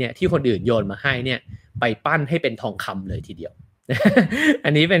ขี้เนี่ยที่คนอื่นโยนมาให้เนี่ยไปปั้นให้เป็นทองคำเลยทีเดียว อั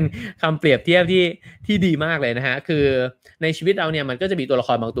นนี้เป็นคำเปรียบเทียบที่ดีมากเลยนะฮะคือในชีวิตเราเนี่ยมันก็จะมีตัวละค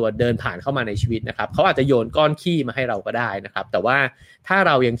รบางตัวเดินผ่านเข้ามาในชีวิตนะครับเขาอาจจะโยนก้อนขี้มาให้เราก็ได้นะครับแต่ว่าถ้าเ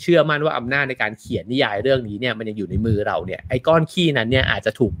รายังเชื่อมั่นว่าอำนาจในการเขียนนิยายเรื่องนี้เนี่ยมันยังอยู่ในมือเราเนี่ยไอ้ก้อนขี้นั้นเนี่ยอาจจ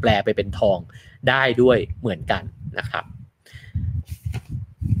ะถูกแปลไปเป็นทองได้ด้วยเหมือนกันนะครับ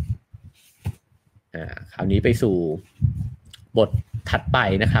คราวนี้ไปสู่บทถัดไป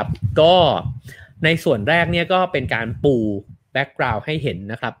นะครับก็ในส่วนแรกเนี่ยก็เป็นการปูแบ็กกราวด์ให้เห็น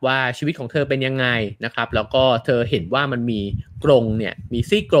นะครับว่าชีวิตของเธอเป็นยังไงนะครับแล้วก็เธอเห็นว่ามันมีกรงเนี่ยมี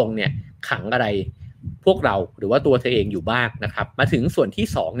ซี่กรงเนี่ยขังอะไรพวกเราหรือว่าตัวเธอเองอยู่บ้างนะครับมาถึงส่วนที่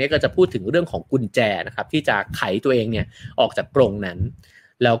2เนี่ยก็จะพูดถึงเรื่องของกุญแจนะครับที่จะไขตัวเองเนี่ยออกจากกรงนั้น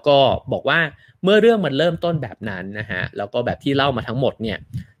แล้วก็บอกว่าเมื่อเรื่องมันเริ่มต้นแบบนั้นนะฮะแล้วก็แบบที่เล่ามาทั้งหมดเนี่ย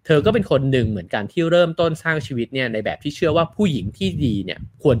เธอก็เป็นคนหนึ่งเหมือนกันที่เริ่มต้นสร้างชีวิตเนี่ยในแบบที่เชื่อว่าผู้หญิงที่ดีเนี่ย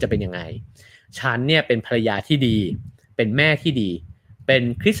ควรจะเป็นยังไงฉันเนี่ยเป็นภรรยาที่ดีเป็นแม่ที่ดีเ เป็น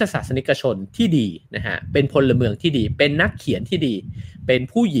คริสตศาสนิกชนที่ดีนะฮะเป็นพลเมืองที่ดีเป็นนักเขียนที่ดีเป็น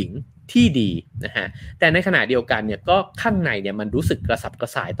ผู้หญิงที่ดีนะฮะแต่ในขณะเดียวกันเนี่ยก็ข้างในเนี่ยมันรู้สึกกระสับกระ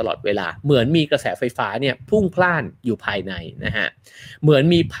ส่ายตลอดเวลาเหมือนมีกระแสไฟฟ้าเนี่ยพุ่งพล่านอยู่ภายในนะฮะเหมือน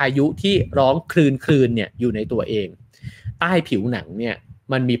มีพายุที่ร้องคลืนเนี่ยอยู่ในตัวเองใต้ผิวหนังเนี่ย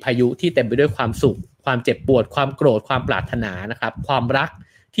มันมีพายุที่เต็มไปด้วยความสุขความเจ็บปวดความโกรธความปรารถนานะครับความรัก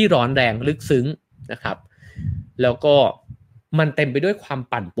ที่ร้อนแรงลึกซึ้งนะครับแล้วก็มันเต็มไปด้วยความ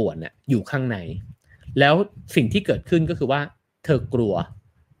ปั่นป่วนน่ะอยู่ข้างในแล้วสิ่งที่เกิดขึ้นก็คือว่าเธอกลัว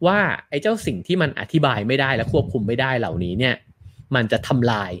ว่าไอ้เจ้าสิ่งที่มันอธิบายไม่ได้และควบคุมไม่ได้เหล่านี้เนี่ยมันจะท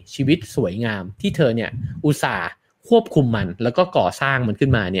ำลายชีวิตสวยงามที่เธอเนี่ยอุตส่าห์ควบคุมมันแล้วก็ก่อสร้างมันขึ้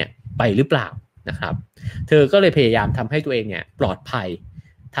นมาเนี่ยไปหรือเปล่านะครับเธอก็เลยพยายามทำให้ตัวเองเนี่ยปลอดภัย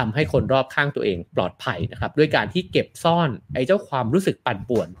ทำให้คนรอบข้างตัวเองปลอดภัยนะครับด้วยการที่เก็บซ่อนไอ้เจ้าความรู้สึกปั่น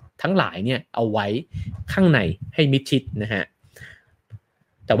ป่วนทั้งหลายเนี่ยเอาไว้ข้างในให้มิดชิดนะฮะ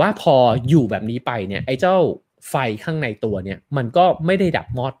แต่ว่าพออยู่แบบนี้ไปเนี่ยไอ้เจ้าไฟข้างในตัวเนี่ยมันก็ไม่ได้ดับ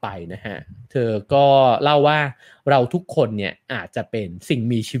มอดไปนะฮะเธอก็เล่าว่าเราทุกคนเนี่ยอาจจะเป็นสิ่ง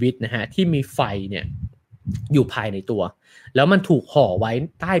มีชีวิตนะฮะที่มีไฟเนี่ยอยู่ภายในตัวแล้วมันถูกห่อไว้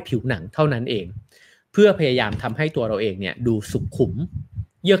ใต้ผิวหนังเท่านั้นเองเพื่อพยายามทำให้ตัวเราเองเนี่ยดูสุขุม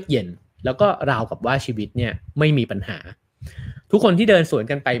เยือกเย็นแล้วก็ราวกับว่าชีวิตเนี่ยไม่มีปัญหาทุกคนที่เดินสวน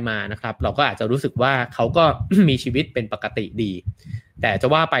กันไปมานะครับเราก็อาจจะรู้สึกว่าเขาก็ มีชีวิตเป็นปกติดีแต่จะ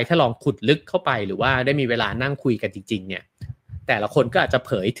ว่าไปถ้าลองขุดลึกเข้าไปหรือว่าได้มีเวลานั่งคุยกันจริงๆเนี่ยแต่ละคนก็อาจจะเ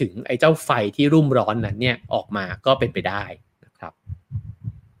ผยถึงไอ้เจ้าไฟที่รุ่มร้อนนั้นเนี่ยออกมาก็เป็นไปได้นะครับ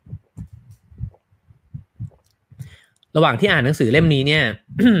ระหว่างที่อ่านหนังสือเล่มนี้เนี่ย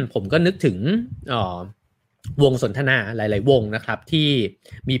ผมก็นึกถึงวงสนทนาหลายๆวงนะครับที่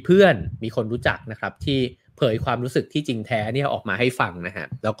มีเพื่อนมีคนรู้จักนะครับที่เผยความรู้สึกที่จริงแท้เนี่ยออกมาให้ฟังนะฮะ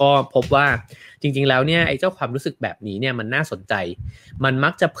แล้วก็พบว่าจริงๆแล้วเนี่ยไอ้เจ้าความรู้สึกแบบนี้เนี่ยมันน่าสนใจมันมั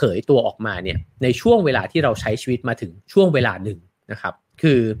กจะเผยตัวออกมาเนี่ยในช่วงเวลาที่เราใช้ชีวิตมาถึงช่วงเวลาหนึ่งนะครับ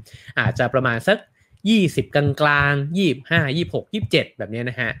คืออาจจะประมาณสัก20กลางๆ25 26 27แบบนี้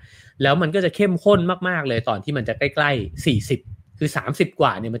นะฮะแล้วมันก็จะเข้มข้นมากๆเลยตอนที่มันจะใกล้ๆ40คือ30กว่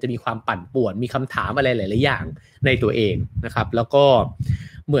าเนี่ยมันจะมีความปั่นป่วนมีคำถามอะไรหลายๆอย่างในตัวเองนะครับแล้วก็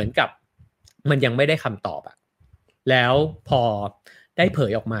เหมือนกับมันยังไม่ได้คำตอบอะแล้วพอได้เผ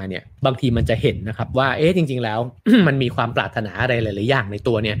ยออกมาเนี่ยบางทีมันจะเห็นนะครับว่าจริงๆแล้ว มันมีความปรารถนาอะไรหลายๆอย่างใน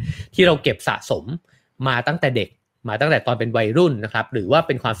ตัวเนี่ยที่เราเก็บสะสมมาตั้งแต่เด็กมาตั้งแต่ตอนเป็นวัยรุ่นนะครับหรือว่าเ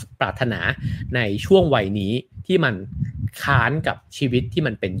ป็นความปรารถนาในช่วงวัยนี้ที่มันค้านกับชีวิตที่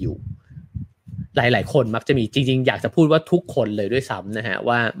มันเป็นอยู่หลายๆคนมักจะมีจริงๆอยากจะพูดว่าทุกคนเลยด้วยซ้ำนะฮะ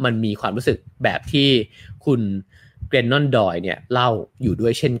ว่ามันมีความรู้สึกแบบที่คุณเกรนนอนดอยเนี่ยเล่าอยู่ด้ว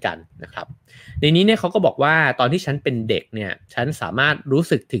ยเช่นกันนะครับในนี้เนี่ยเขาก็บอกว่าตอนที่ฉันเป็นเด็กเนี่ยฉันสามารถรู้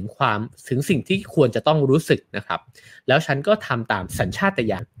สึกถึงสิ่งที่ควรจะต้องรู้สึกนะครับแล้วฉันก็ทำตามสัญชาต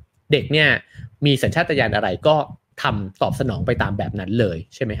ญาณเด็กเนี่ยมีสัญชาตญาณอะไรก็ทำตอบสนองไปตามแบบนั้นเลย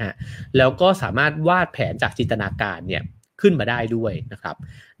ใช่ไหมฮะแล้วก็สามารถวาดแผนจากจินตนาการเนี่ยขึ้นมาได้ด้วยนะครับ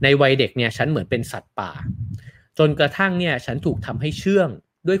ในวัยเด็กเนี่ยฉันเหมือนเป็นสัตว์ป่าจนกระทั่งเนี่ยฉันถูกทำให้เชื่อง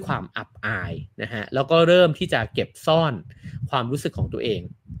ด้วยความอับอายนะฮะแล้วก็เริ่มที่จะเก็บซ่อนความรู้สึกของตัวเอง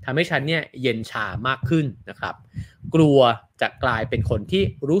ทำให้ฉันเนี่ยเย็นชามากขึ้นนะครับกลัวจะกลายเป็นคนที่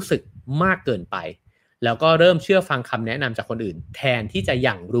รู้สึกมากเกินไปแล้วก็เริ่มเชื่อฟังคำแนะนำจากคนอื่นแทนที่จะห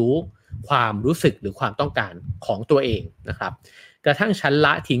ยั่งรู้ความรู้สึกหรือความต้องการของตัวเองนะครับกระทั่งฉันล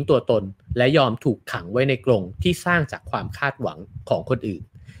ะทิ้งตัวตนและยอมถูกขังไว้ในกรงที่สร้างจากความคาดหวังของคนอื่น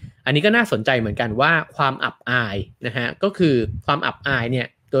อันนี้ก็น่าสนใจเหมือนกันว่าความอับอายนะฮะก็คือความอับอายเนี่ย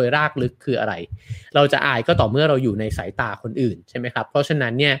โดยรากลึกคืออะไรเราจะอายก็ต่อเมื่อเราอยู่ในสายตาคนอื่นใช่ไหมครับเพราะฉะนั้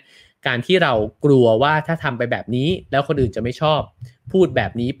นเนี่ยการที่เรากลัวว่าถ้าทำไปแบบนี้แล้วคนอื่นจะไม่ชอบพูดแบ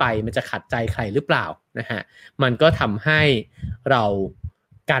บนี้ไปมันจะขัดใจใครหรือเปล่านะฮะมันก็ทำให้เรา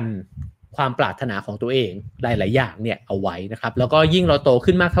กันความปรารถนาของตัวเองหลายๆอย่างเนี่ยเอาไว้นะครับแล้วก็ยิ่งเราโต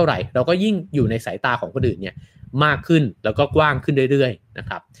ขึ้นมากเท่าไหร่เราก็ยิ่งอยู่ในสายตาของคนอื่นเนี่ยมากขึ้นแล้วก็กว้างขึ้นเรื่อยๆนะ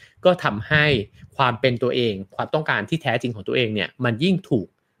ครับก็ทำให้ความเป็นตัวเองความต้องการที่แท้จริงของตัวเองเนี่ยมันยิ่งถูก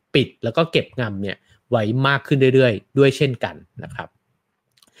ปิดแล้วก็เก็บงำเนี่ยไว้มากขึ้นเรื่อยๆด้วยเช่นกันนะครับ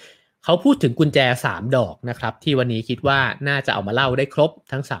เขาพูดถึงกุญแจ3ดอกนะครับที่วันนี้คิดว่าน่าจะเอามาเล่าได้ครบ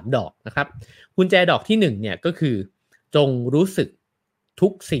ทั้ง3ดอกนะครับกุญแจดอกที่1เนี่ยก็คือจงรู้สึกทุ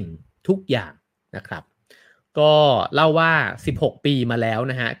กสิ่งทุกอย่างนะครับก็เล่าว่า16ปีมาแล้ว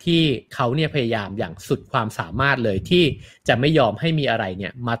นะฮะที่เขาเนี่ยพยายามอย่างสุดความสามารถเลยที่จะไม่ยอมให้มีอะไรเนี่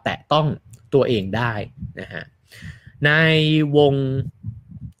ยมาแตะต้องตัวเองได้นะฮะในว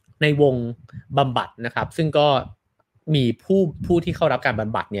งบำบัดนะครับซึ่งก็มีผู้ที่เข้ารับการบ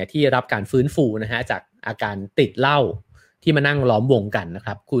ำบัดเนี่ยที่รับการฟื้นฟูนะฮะจากอาการติดเหล้า ที่มานั่งล้อมวงกันนะค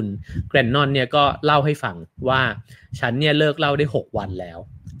รับคุณแกรนนอนเนี่ยก็เล่าให้ฟังว่าฉันเนี่ยเลิกเหล้าได้6 วันแล้ว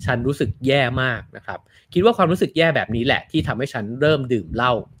ฉันรู้สึกแย่มากนะครับคิดว่าความรู้สึกแย่แบบนี้แหละที่ทำให้ฉันเริ่มดื่มเหล้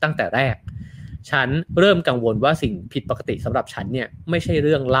าตั้งแต่แรกฉันเริ่มกังวลว่าสิ่งผิดปกติสำหรับฉันเนี่ยไม่ใช่เ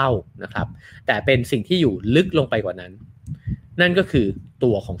รื่องเหล้านะครับแต่เป็นสิ่งที่อยู่ลึกลงไปกว่านั้นนั่นก็คือ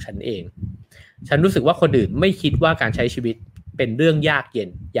ตัวของฉันเองฉันรู้สึกว่าคนอื่นไม่คิดว่าการใช้ชีวิตเป็นเรื่องยากเย็น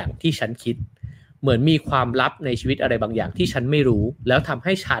อย่างที่ฉันคิดเหมือนมีความลับในชีวิตอะไรบางอย่างที่ฉันไม่รู้แล้วทำใ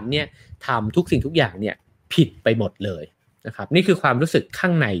ห้ฉันเนี่ยทำทุกสิ่งทุกอย่างเนี่ยผิดไปหมดเลยนะครับนี่คือความรู้สึกข้า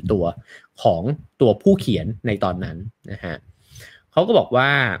งในตัวของตัวผู้เขียนในตอนนั้นนะฮะเขาก็บอกว่า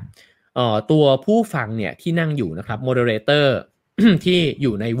ตัวผู้ฟังเนี่ยที่นั่งอยู่นะครับโมเดเลเตอร์ ที่อ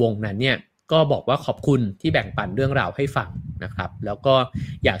ยู่ในวงนั้นเนี่ยก็บอกว่าขอบคุณที่แบ่งปันเรื่องราวให้ฟังนะครับแล้วก็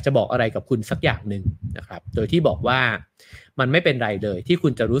อยากจะบอกอะไรกับคุณสักอย่างหนึ่งนะครับโดยที่บอกว่ามันไม่เป็นไรเลยที่คุ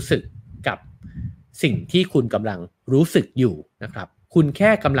ณจะรู้สึกกับสิ่งที่คุณกำลังรู้สึกอยู่นะครับคุณแค่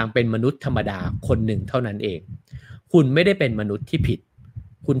กำลังเป็นมนุษย์ธรรมดาคนหนึ่งเท่านั้นเองคุณไม่ได้เป็นมนุษย์ที่ผิด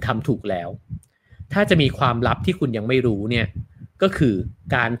คุณทำถูกแล้วถ้าจะมีความลับที่คุณยังไม่รู้เนี่ยก็คือ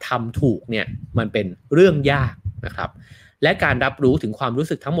การทำถูกเนี่ยมันเป็นเรื่องยากนะครับและการรับรู้ถึงความรู้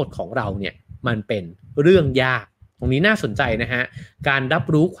สึกทั้งหมดของเราเนี่ยมันเป็นเรื่องยากตรงนี้น่าสนใจนะฮะการรับ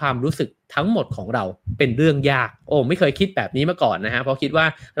รู้ความรู้สึกทั้งหมดของเราเป็นเรื่องยากไม่เคยคิดแบบนี้มาก่อนนะฮะเพราะคิดว่า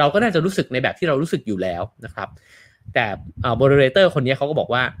เราก็น่าจะรู้สึกในแบบที่เรารู้สึกอยู่แล้วนะครับแต่โมเดเลเตอร์คนนี้เขาก็บอก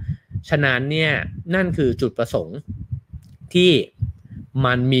ว่าฉะนั้นเนี่ยนั่นคือจุดประสงค์ที่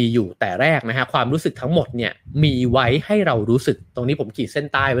มันมีอยู่แต่แรกนะฮะความรู้สึกทั้งหมดเนี่ยมีไว้ให้เรารู้สึกตรงนี้ผมขีดเส้น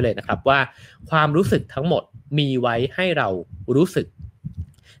ใต้ไว้เลยนะครับว่าความรู้สึกทั้งหมดมีไว้ให้เรารู้สึก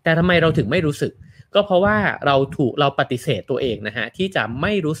แต่ทำไมเราถึงไม่รู้สึกก็เพราะว่าเราปฏิเสธตัวเองนะฮะที่จะไ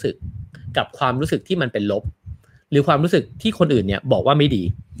ม่รู้สึกกับความรู้สึกที่มันเป็นลบหรือความรู้สึกที่คนอื่นเนี่ยบอกว่าไม่ดี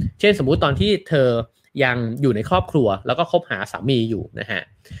เช่นสมมุติตอนที่เธอยังอยู่ในครอบครัวแล้วก็คบหาสามีอยู่นะฮะ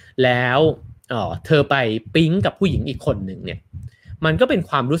แล้วเธอไปปิ๊งกับผู้หญิงอีกคนหนึ่งเนี่ยมันก็เป็น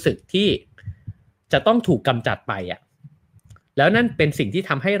ความรู้สึกที่จะต้องถูกกำจัดไปอ่ะแล้วนั่นเป็นสิ่งที่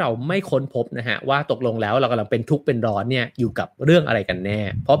ทำให้เราไม่ค้นพบนะฮะว่าตกลงแล้วเรากำลังเป็นทุกข์เป็นร้อนเนี่ยอยู่กับเรื่องอะไรกันแน่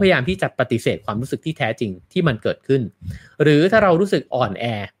เพราะพยายามที่จะปฏิเสธความรู้สึกที่แท้จริงที่มันเกิดขึ้นหรือถ้าเรารู้สึกอ่อนแอ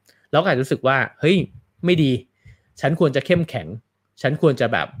แล้วก็อาจจะรู้สึกว่าเฮ้ยไม่ดีฉันควรจะเข้มแข็งฉันควรจะ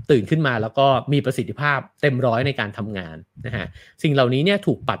แบบตื่นขึ้นมาแล้วก็มีประสิทธิภาพเต็มร้อยในการทำงานนะฮะสิ่งเหล่านี้เนี่ย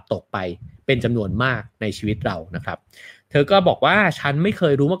ถูกปัดตกไปเป็นจำนวนมากในชีวิตเรานะครับเธอก็บอกว่าฉันไม่เค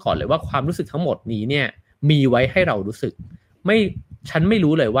ยรู้มาก่อนเลยว่าความรู้สึกทั้งหมดนี้เนี่ยมีไว้ให้เรารู้สึกฉันไม่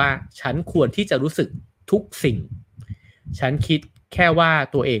รู้เลยว่าฉันควรที่จะรู้สึกทุกสิ่งฉันคิดแค่ว่า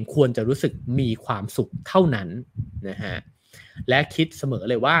ตัวเองควรจะรู้สึกมีความสุขเท่านั้นนะฮะและคิดเสมอ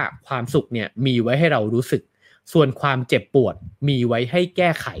เลยว่าความสุขเนี่ยมีไว้ให้เรารู้สึกส่วนความเจ็บปวดมีไว้ให้แก้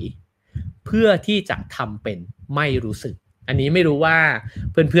ไขเพื่อที่จะทำเป็นไม่รู้สึกอันนี้ไม่รู้ว่า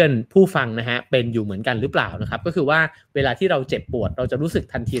เพื่อนๆผู้ฟังนะฮะเป็นอยู่เหมือนกันหรือเปล่านะครับก็คือว่าเวลาที่เราเจ็บปวดเราจะรู้สึก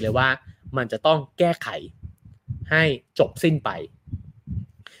ทันทีเลยว่ามันจะต้องแก้ไขให้จบสิ้นไป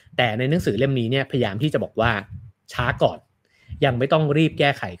แต่ในหนังสือเล่มนี้เนี่ยพยายามที่จะบอกว่าช้าก่อนยังไม่ต้องรีบแก้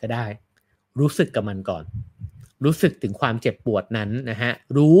ไขก็ได้รู้สึกกับมันก่อนรู้สึกถึงความเจ็บปวดนั้นนะฮะ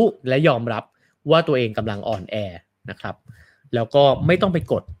รู้และยอมรับว่าตัวเองกำลังอ่อนแอนะครับแล้วก็ไม่ต้องไป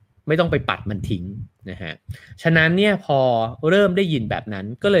กดไม่ต้องไปปัดมันทิ้งนะฮะฉะนั้นเนี่ยพอเริ่มได้ยินแบบนั้น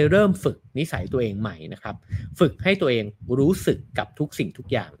ก็เลยเริ่มฝึกนิสัยตัวเองใหม่นะครับฝึกให้ตัวเองรู้สึกกับทุกสิ่งทุก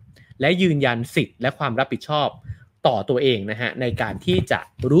อย่างและยืนยันสิทธิ์และความรับผิดชอบต่อตัวเองนะฮะในการที่จะ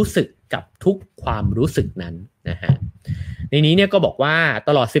รู้สึกกับทุกความรู้สึกนั้นนะฮะในนี้เนี่ยก็บอกว่าต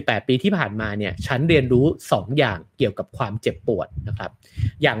ลอด18ปีที่ผ่านมาเนี่ยฉันเรียนรู้2อย่างเกี่ยวกับความเจ็บปวดนะครับ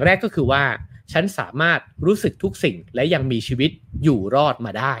อย่างแรกก็คือว่าฉันสามารถรู้สึกทุกสิ่งและยังมีชีวิตอยู่รอดม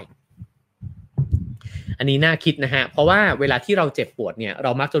าได้อันนี้น่าคิดนะฮะเพราะว่าเวลาที่เราเจ็บปวดเนี่ยเร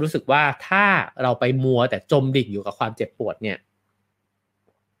ามักจะรู้สึกว่าถ้าเราไปมัวแต่จมดิ่งอยู่กับความเจ็บปวดเนี่ย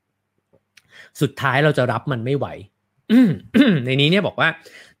สุดท้ายเราจะรับมันไม่ไหว ในนี้เนี่ยบอกว่า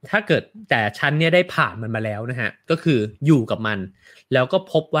ถ้าเกิดแต่ฉันเนี่ยได้ผ่านมันมาแล้วนะฮะก็คืออยู่กับมันแล้วก็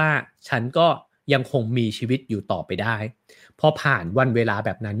พบว่าฉันก็ยังคงมีชีวิตอยู่ต่อไปได้พอผ่านวันเวลาแบ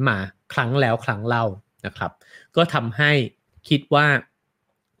บนั้นมาครั้งแล้วครั้งเล่านะครับก็ทำให้คิดว่า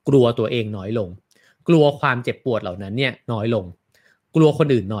กลัวตัวเองน้อยลงกลัวความเจ็บปวดเหล่านั้นเนี่ยน้อยลงกลัวคน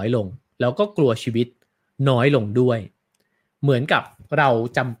อื่นน้อยลงแล้วก็กลัวชีวิตน้อยลงด้วยเหมือนกับเรา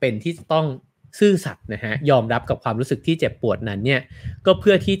จำเป็นที่จะต้องซื่อสัตย์นะฮะยอมรับกับความรู้สึกที่เจ็บปวดนั้นเนี่ยก็เ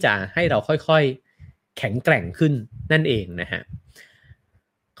พื่อที่จะให้เราค่อยๆแข็งแกร่งขึ้นนั่นเองนะฮะ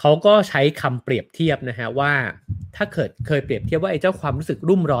เขาก็ใช้คำเปรียบเทียบนะฮะว่าถ้าเคยเปรียบเทียบว่าไอ้เจ้าความรู้สึก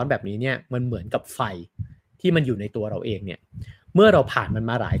รุ่มร้อนแบบนี้เนี่ยมันเหมือนกับไฟที่มันอยู่ในตัวเราเองเนี่ยเมื่อเราผ่านมัน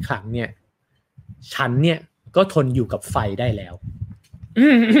มาหลายครั้งเนี่ยฉันเนี่ย ก็ทนอยู่กับไฟได้แล้ว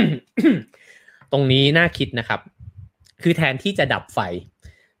ตรงนี้น่าคิดนะครับคือแทนที่จะดับไฟ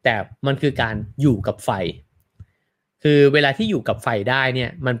แต่มันคือการอยู่กับไฟคือเวลาที่อยู่กับไฟได้เนี่ย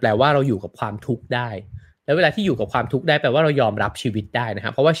มันแปลว่าเราอยู่กับความทุกข์ได้แล้วเวลาที่อยู่กับความทุกข์ได้แปลว่าเรายอมรับชีวิตได้นะครั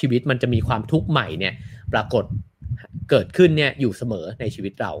บเพราะว่าชีวิตมันจะมีความทุกข์ใหม่เนี่ยปรากฏเกิดขึ้นเนี่ยอยู่เสมอในชีวิ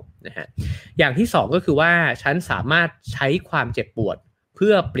ตเรานะฮะอย่างที่สองก็คือว่าฉันสามารถใช้ความเจ็บปวดเ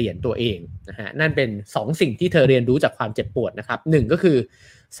พื่อเปลี่ยนตัวเองนะฮะนั่นเป็น2 สิ่งที่เธอเรียนรู้จากความเจ็บปวดนะครับ1ก็คือ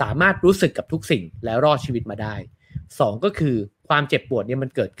สามารถรู้สึกกับทุกสิ่งแล้วรอดชีวิตมาได้2ก็คือความเจ็บปวดเนี่ยมัน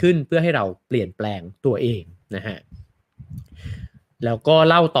เกิดขึ้นเพื่อให้เราเปลี่ยนแปลงตัวเองนะฮะแล้วก็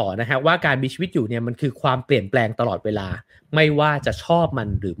เล่าต่อนะฮะว่าการมีชีวิตอยู่เนี่ยมันคือความเปลี่ยนแปลงตลอดเวลาไม่ว่าจะชอบมัน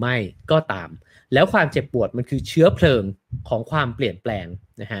หรือไม่ก็ตามแล้วความเจ็บปวดมันคือเชื้อเพลิงของความเปลี่ยนแปลง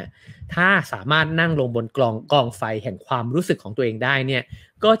นะฮะถ้าสามารถนั่งลงบนกองไฟแห่งความรู้สึกของตัวเองได้เนี่ย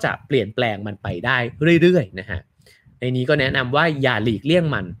ก็จะเปลี่ยนแปลงมันไปได้เรื่อยๆนะฮะในนี้ก็แนะนำว่าอย่าหลีกเลี่ยง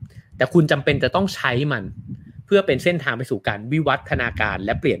มันแต่คุณจำเป็นจะต้องใช้มันเพื่อเป็นเส้นทางไปสู่การวิวัฒนาการแล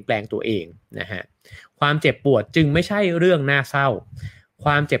ะเปลี่ยนแปลงตัวเองนะฮะความเจ็บปวดจึงไม่ใช่เรื่องน่าเศร้าคว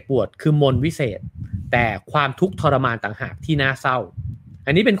ามเจ็บปวดคือมนต์วิเศษแต่ความทุกข์ทรมานต่างหากที่น่าเศร้า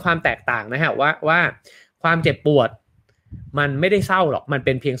อันนี้เป็นความแตกต่างนะฮะว่าความเจ็บปวดมันไม่ได้เศร้าหรอกมันเ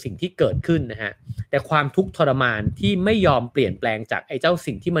ป็นเพียงสิ่งที่เกิดขึ้นนะฮะแต่ความทุกข์ทรมานที่ไม่ยอมเปลี่ยนแปลงจากไอ้เจ้า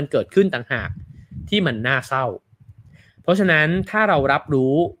สิ่งที่มันเกิดขึ้นต่างหากที่มันน่าเศร้าเพราะฉะนั้นถ้าเรารับ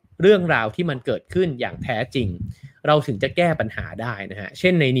รู้เรื่องราวที่มันเกิดขึ้นอย่างแท้จริงเราถึงจะแก้ปัญหาได้นะฮะเช่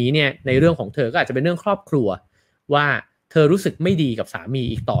นในนี้เนี่ยในเรื่องของเธอก็อาจจะเป็นเรื่องครอบครัวว่าเธอรู้สึกไม่ดีกับสามี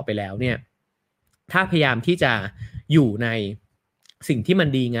อีกต่อไปแล้วเนี่ยถ้าพยายามที่จะอยู่ในสิ่งที่มัน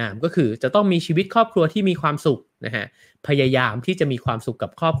ดีงามก็คือจะต้องมีชีวิตครอบครัวที่มีความสุขนะฮะพยายามที่จะมีความสุขกั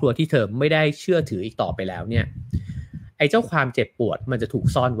บครอบครัวที่เธอไม่ได้เชื่อถืออีกต่อไปแล้วเนี่ยไอ้เจ้าความเจ็บปวดมันจะถูก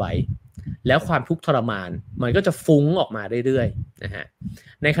ซ่อนไว้แล้วความทุกข์ทรมานมันก็จะฟุ้งออกมาเรื่อยๆนะฮะ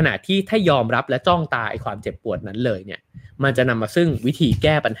ในขณะที่ถ้ายอมรับและจ้องตาไอ้ความเจ็บปวดนั้นเลยเนี่ยมันจะนำมาซึ่งวิธีแ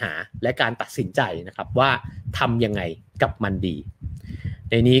ก้ปัญหาและการตัดสินใจนะครับว่าทำยังไงกับมันดี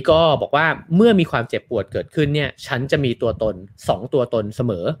ในนี้ก็บอกว่าเมื่อมีความเจ็บปวดเกิดขึ้นเนี่ยฉันจะมีตัวตน2ตัวตนเส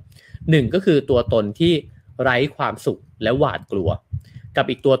มอ1ก็คือตัวตนที่ไร้ความสุขและหวาดกลัวกับ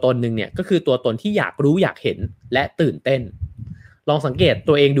อีกตัวตนนึงเนี่ยก็คือตัวตนที่อยากรู้อยากเห็นและตื่นเต้นลองสังเกต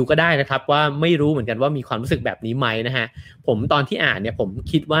ตัวเองดูก็ได้นะครับว่าไม่รู้เหมือนกันว่ามีความรู้สึกแบบนี้ไหมนะฮะผมตอนที่อ่านเนี่ยผม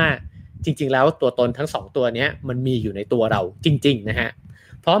คิดว่าจริงๆแล้วตัวตนทั้ง2ตัวนี้มันมีอยู่ในตัวเราจริงๆนะฮะ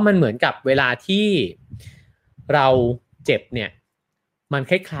เพราะมันเหมือนกับเวลาที่เราเจ็บเนี่ยมัน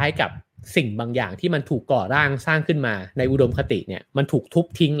คล้ายๆกับสิ่งบางอย่างที่มันถูกก่อร่างสร้างขึ้นมาในอุดมคติเนี่ยมันถูกทุบ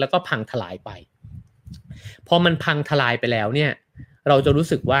ทิ้งแล้วก็พังทลายไปพอมันพังทลายไปแล้วเนี่ยเราจะรู้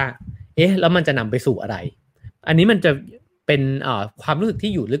สึกว่าเอ๊ะแล้วมันจะนำไปสู่อะไรอันนี้มันจะเป็นความรู้สึก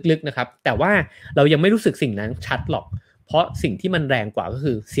ที่อยู่ลึกๆนะครับแต่ว่าเรายังไม่รู้สึกสิ่งนั้นชัดหรอกเพราะสิ่งที่มันแรงกว่าก็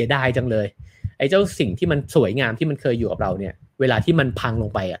คือเสียดายจังเลยไอ้เจ้าสิ่งที่มันสวยงามที่มันเคยอยู่กับเราเนี่ยเวลาที่มันพังลง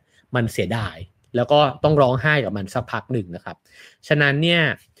ไปอ่ะมันเสียดายแล้วก็ต้องร้องไห้กับมันสักพักหนึ่งนะครับฉะนั้นเนี่ย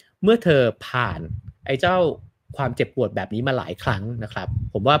เมื่อเธอผ่านไอ้เจ้าความเจ็บปวดแบบนี้มาหลายครั้งนะครับ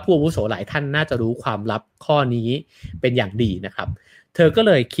ผมว่าผู้อาวุโสหลายท่านน่าจะรู้ความลับข้อนี้เป็นอย่างดีนะครับเธอก็เ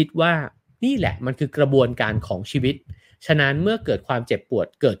ลยคิดว่านี่แหละมันคือกระบวนการของชีวิตฉะนั้นเมื่อเกิดความเจ็บปวด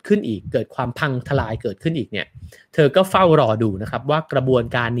เกิดขึ้นอีกเกิดความพังทลายเกิดขึ้นอีกเนี่ยเธอก็เฝ้ารอดูนะครับว่ากระบวน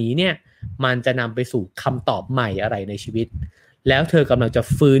การนี้เนี่ยมันจะนำไปสู่คำตอบใหม่อะไรในชีวิตแล้วเธอกำลังจะ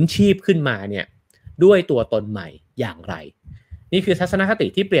ฟื้นชีพขึ้นมาเนี่ยด้วยตัวตนใหม่อย่างไรนี่คือทัศนคติ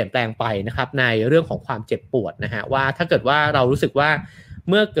ที่เปลี่ยนแปลงไปนะครับในเรื่องของความเจ็บปวดนะฮะว่าถ้าเกิดว่าเรารู้สึกว่า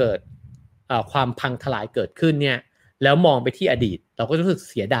เมื่อเกิดความพังทลายเกิดขึ้นเนี่ยแล้วมองไปที่อดีตเราก็รู้สึก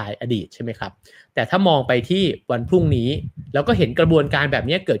เสียดายอดีตใช่ไหมครับแต่ถ้ามองไปที่วันพรุ่งนี้แล้วก็เห็นกระบวนการแบบ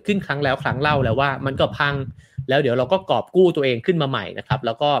นี้เกิดขึ้นครั้งแล้วครั้งเล่าแล้วว่ามันก็พังแล้วเดี๋ยวเราก็กอบกู้ตัวเองขึ้นมาใหม่นะครับแ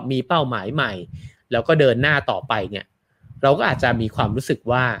ล้วก็มีเป้าหมายใหม่แล้วก็เดินหน้าต่อไปเนี่ยเราก็อาจจะมีความรู้สึก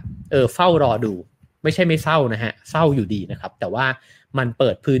ว่าเฝ้ารอดูไม่ใช่ไม่เศร้านะฮะเศร้าอยู่ดีนะครับแต่ว่ามันเปิ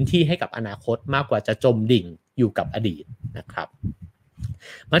ดพื้นที่ให้กับอนาคตมากกว่าจะจมดิ่งอยู่กับอดีตนะครับ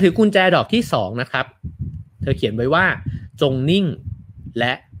มาถึงกุญแจดอกที่2นะครับเธอเขียนไว้ว่าจงนิ่งแล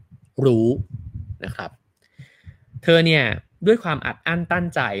ะรู้นะครับเธอเนี่ยด้วยความอัดอั้นตั้น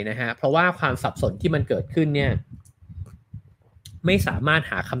ใจนะฮะเพราะว่าความสับสนที่มันเกิดขึ้นเนี่ยไม่สามารถ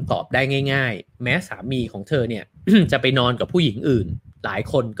หาคำตอบได้ง่ายๆแม้สามีของเธอเนี่ย จะไปนอนกับผู้หญิงอื่นหลาย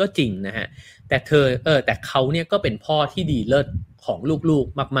คนก็จริงนะฮะแต่แต่เขาเนี่ยก็เป็นพ่อที่ดีเลิศของลูก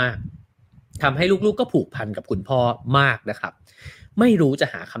ๆมากๆทำให้ลูกๆก็ผูกพันกับคุณพ่อมากนะครับไม่รู้จะ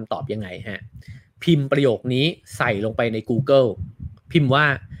หาคำตอบยังไงฮะพิมพ์ประโยคนี้ใส่ลงไปใน Google พิมพ์ว่า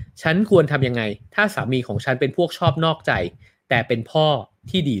ฉันควรทำยังไงถ้าสามีของฉันเป็นพวกชอบนอกใจแต่เป็นพ่อ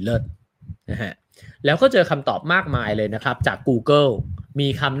ที่ดีเลิศนะฮะ แล้วก็เจอคำตอบมากมายเลยนะครับจาก Google มี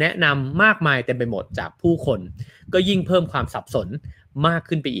คำแนะนำมากมายเต็มไปหมดจากผู้คนก็ยิ่งเพิ่มความสับสนมาก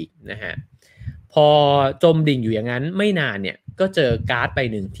ขึ้นไปอีกนะฮะพอจมดิ่งอยู่อย่างนั้นไม่นานเนี่ยก็เจอการ์ดใบ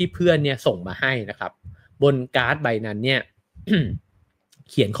หนึ่งที่เพื่อนเนี่ยส่งมาให้นะครับบนการ์ดใบนั้นเนี่ย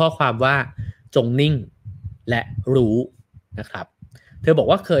เขียนข้อความว่าจงนิ่งและรู้นะครับเธอบอก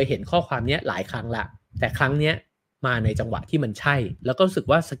ว่าเคยเห็นข้อความนี้หลายครั้งละแต่ครั้งนี้มาในจังหวะที่มันใช่แล้วก็รู้สึก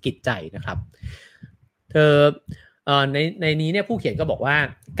ว่าสะกิดใจนะครับเธอในนี้เนี่ยผู้เขียนก็บอกว่า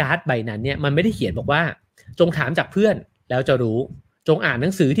การ์ดใบนั้นเนี่ยมันไม่ได้เขียนบอกว่าจงถามจากเพื่อนแล้วจะรู้จงอ่านหนั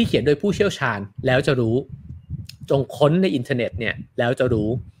งสือที่เขียนโดยผู้เชี่ยวชาญแล้วจะรู้จงค้นในอินเทอร์เน็ตเนี่ยแล้วจะรู้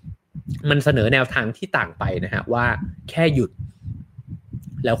มันเสนอแนวทางที่ต่างไปนะฮะว่าแค่หยุด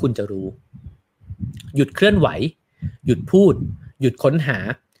แล้วคุณจะรู้หยุดเคลื่อนไหวหยุดพูดหยุดค้นหา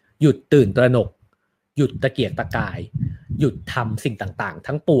หยุดตื่นตระหนกหยุดตะเกียกตะกายหยุดทำสิ่งต่างๆ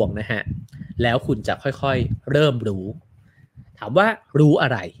ทั้งปวงนะฮะแล้วคุณจะค่อยๆเริ่มรู้ถามว่ารู้อะ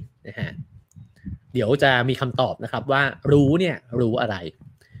ไรนะฮะเดี๋ยวจะมีคำตอบนะครับว่ารู้เนี่ยรู้อะไร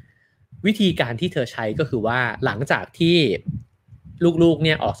วิธีการที่เธอใช้ก็คือว่าหลังจากที่ลูกๆเ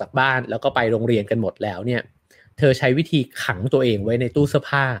นี่ยออกจากบ้านแล้วก็ไปโรงเรียนกันหมดแล้วเนี่ยเธอใช้วิธีขังตัวเองไว้ในตู้เสื้อ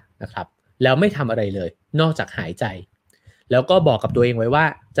ผ้านะครับแล้วไม่ทำอะไรเลยนอกจากหายใจแล้วก็บอกกับตัวเองไว้ว่า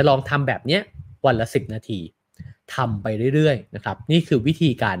จะลองทำแบบเนี้ยวันละ10 นาทีทำไปเรื่อยๆนะครับนี่คือวิธี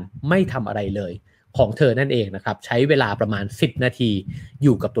การไม่ทำอะไรเลยของเธอนั่นเองนะครับใช้เวลาประมาณ10 นาทีอ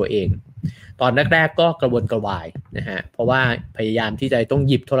ยู่กับตัวเองตอนแรกๆก็กระวนกระวายนะฮะเพราะว่าพยายามที่จะต้อง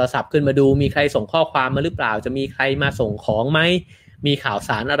หยิบโทรศัพท์ขึ้นมาดูมีใครส่งข้อความมาหรือเปล่าจะมีใครมาส่งของไหมมีข่าวส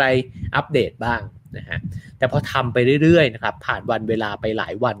ารอะไรอัปเดตบ้างนะฮะแต่พอทำไปเรื่อยๆนะครับผ่านวันเวลาไปหลา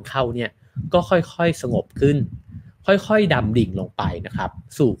ยวันเข้าเนี่ยก็ค่อยๆสงบขึ้นค่อยๆดำดิ่งลงไปนะครับ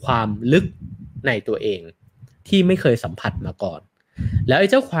สู่ความลึกในตัวเองที่ไม่เคยสัมผัสมาก่อนแล้วไอ้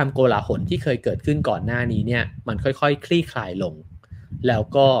เจ้าความโกลาหลที่เคยเกิดขึ้นก่อนหน้านี้เนี่ยมันค่อยๆคลี่คลายลงแล้ว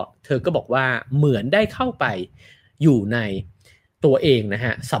ก็เธอก็บอกว่าเหมือนได้เข้าไปอยู่ในตัวเองนะฮ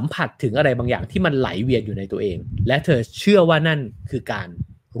ะสัมผัสถึงอะไรบางอย่างที่มันไหลเวียนอยู่ในตัวเองและเธอเชื่อว่านั่นคือการ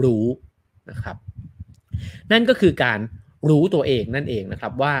รู้นะครับนั่นก็คือการรู้ตัวเองนั่นเองนะครั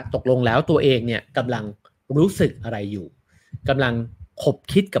บว่าตกลงแล้วตัวเองเนี่ยกำลังรู้สึกอะไรอยู่กำลังคบ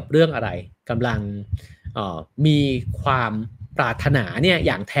คิดกับเรื่องอะไรกำลังมีความปรารถนาเนี่ยอ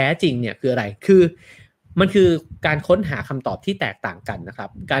ย่างแท้จริงเนี่ยคืออะไรคือมันคือการค้นหาคำตอบที่แตกต่างกันนะครับ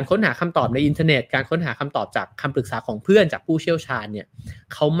การค้นหาคำตอบในอินเทอร์เน็ตการค้นหาคำตอบจากคำปรึกษาของเพื่อนจากผู้เชี่ยวชาญเนี่ย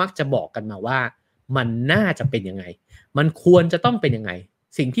เขามักจะบอกกันมาว่ามันน่าจะเป็นยังไงมันควรจะต้องเป็นยังไง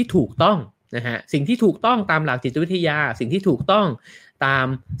สิ่งที่ถูกต้องนะฮะสิ่งที่ถูกต้องตามหลักจิตวิทยาสิ่งที่ถูกต้องตาม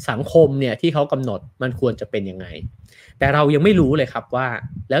สังคมเนี่ยที่เขากำหนดมันควรจะเป็นยังไงแต่เรายังไม่รู้เลยครับว่า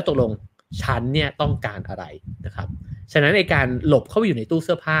แล้วตกลงฉันเนี่ยต้องการอะไรนะครับฉะนั้นในการหลบเข้าไปอยู่ในตู้เ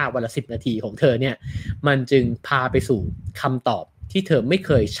สื้อผ้าวันละ10 นาทีของเธอเนี่ยมันจึงพาไปสู่คำตอบที่เธอไม่เค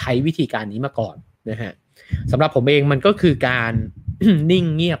ยใช้วิธีการนี้มาก่อนนะฮะสำหรับผมเองมันก็คือการ นิ่ง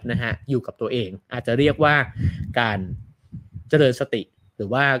เงียบนะฮะอยู่กับตัวเองอาจจะเรียกว่าการเจริญสติหรือ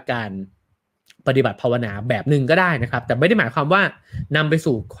ว่าการปฏิบัติภาวนาแบบหนึ่งก็ได้นะครับแต่ไม่ได้หมายความว่านำไป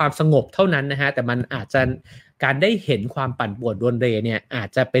สู่ความสงบเท่านั้นนะฮะแต่มันอาจจะการได้เห็นความปั่นป่วนรวนเรเนี่ยอาจ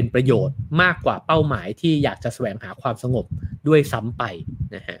จะเป็นประโยชน์มากกว่าเป้าหมายที่อยากจะแสวงหาความสงบด้วยซ้ำไป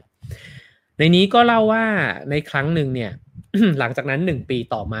นะฮะในนี้ก็เล่าว่าในครั้งหนึ่งเนี่ย หลังจากนั้น1 ปี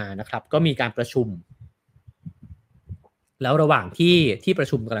ต่อมานะครับก็มีการประชุมแล้วระหว่างที่ประ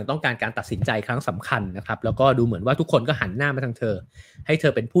ชุมกำลังต้องการตัดสินใจครั้งสำคัญนะครับแล้วก็ดูเหมือนว่าทุกคนก็หันหน้ามาทางเธอให้เธ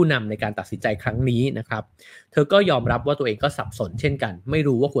อเป็นผู้นำในการตัดสินใจครั้งนี้นะครับเธอก็ยอมรับว่าตัวเองก็สับสนเช่นกันไม่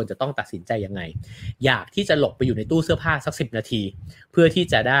รู้ว่าควรจะต้องตัดสินใจยังไงอยากที่จะหลบไปอยู่ในตู้เสื้อผ้าสัก10 นาทีเพื่อที่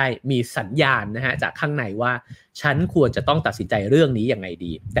จะได้มีสัญญาณนะฮะจากข้างในว่าฉันควรจะต้องตัดสินใจเรื่องนี้ยังไง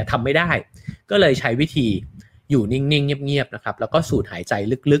ดีแต่ทำไม่ได้ก็เลยใช้วิธีอยู่นิ่งๆเงียบๆนะครับแล้วก็สูดหายใจ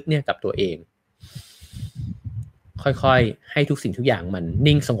ลึกๆเนี่ยกับตัวเองค่อยๆให้ทุกสิ่งทุกอย่างมัน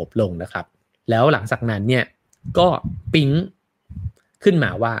นิ่งสงบลงนะครับแล้วหลังจากนั้นเนี่ยก็ปิ๊งขึ้นม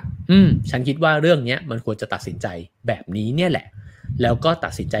าว่าฉันคิดว่าเรื่องนี้มันควรจะตัดสินใจแบบนี้เนี่ยแหละแล้วก็ตั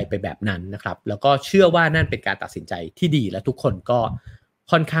ดสินใจไปแบบนั้นนะครับแล้วก็เชื่อว่านั่นเป็นการตัดสินใจที่ดีและทุกคนก็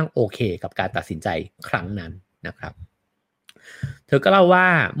ค่อนข้างโอเคกับการตัดสินใจครั้งนั้นนะครับเธอก็เล่าว่า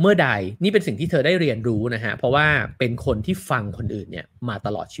เมื่อใดนี่เป็นสิ่งที่เธอได้เรียนรู้นะฮะเพราะว่าเป็นคนที่ฟังคนอื่นเนี่ยมาต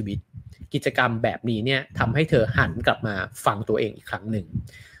ลอดชีวิตกิจกรรมแบบนี้เนี่ยทำให้เธอหันกลับมาฟังตัวเองอีกครั้งหนึ่ง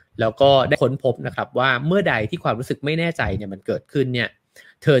แล้วก็ได้ค้นพบนะครับว่าเมื่อใดที่ความรู้สึกไม่แน่ใจเนี่ยมันเกิดขึ้นเนี่ย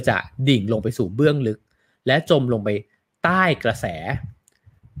เธอจะดิ่งลงไปสู่เบื้องลึกและจมลงไปใต้กระแส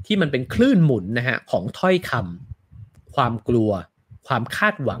ที่มันเป็นคลื่นหมุนนะฮะของถ้อยคำความกลัวความคา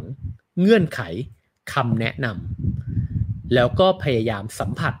ดหวังเงื่อนไขคำแนะนำแล้วก็พยายามสั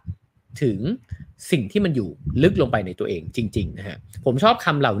มผัสถึง สิ่งที่มันอยู่ลึกลงไปในตัวเองจริงๆนะฮะผมชอบค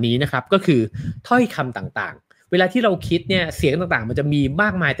ำเหล่านี้นะครับก็คือถ้อยคำต่างๆเวลาที่เราคิดเนี่ยเสียงต่างๆมันจะมีมา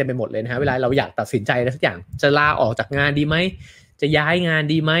กมายเต็มไปหมดเลยนะฮะเวลาเราอยากตัดสินใจอะไรสักอย่างจะลาออกจากงานดีไหมจะย้ายงาน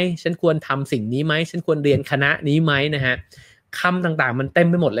ดีไหมฉันควรทำสิ่งนี้ไหมฉันควรเรียนคณะนี้ไหมนะฮะคำต่างๆมันเต็ม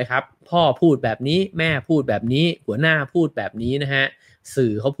ไปหมดเลยครับพ่อพูดแบบนี้แม่พูดแบบนี้หัวหน้าพูดแบบนี้นะฮะสื่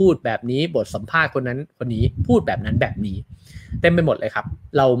อเขาพูดแบบนี้บทสัมภาษณ์คนนั้นคนนี้พูดแบบนั้นแบบนี้เต็มไปหมดเลยครับ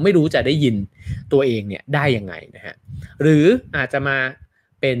เราไม่รู้จะได้ยินตัวเองเนี่ยได้ยังไงนะฮะหรืออาจจะมา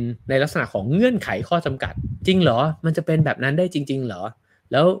เป็นในลักษณะของเงื่อนไขข้อจำกัดจริงเหรอมันจะเป็นแบบนั้นได้จริงๆเหรอ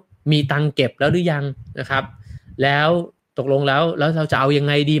แล้วมีตังเก็บแล้วหรือยังนะครับแล้วตกลงแล้วเราจะเอายัง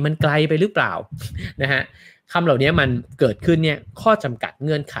ไงดีมันไกลไปหรือเปล่านะฮะคำเหล่านี้มันเกิดขึ้นเนี่ยข้อจำกัดเ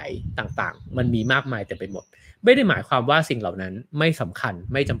งื่อนไขต่างๆมันมีมากมายเต็มไปหมดไม่ได้หมายความว่าสิ่งเหล่านั้นไม่สำคัญ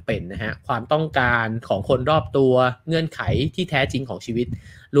ไม่จำเป็นนะฮะความต้องการของคนรอบตัวเงื่อนไขที่แท้จริงของชีวิต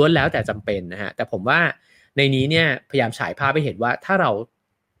ล้วนแล้วแต่จำเป็นนะฮะแต่ผมว่าในนี้เนี่ยพยายามฉายภาพให้เห็นว่าถ้าเรา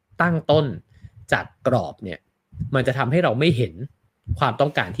ตั้งต้นจากกรอบเนี่ยมันจะทำให้เราไม่เห็นความต้อ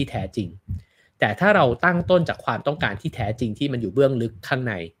งการที่แท้จริงแต่ถ้าเราตั้งต้นจากความต้องการที่แท้จริงที่มันอยู่เบื้องลึกข้าง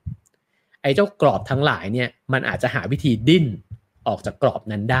ในไอ้เจ้ากรอบทั้งหลายเนี่ยมันอาจจะหาวิธีดิ้นออกจากกรอบ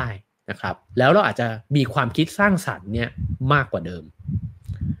นั้นได้นะครับแล้วเราอาจจะมีความคิดสร้างสรรค์เนี่ยมากกว่าเดิม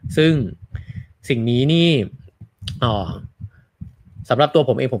ซึ่งสิ่งนี้นี่สำหรับตัว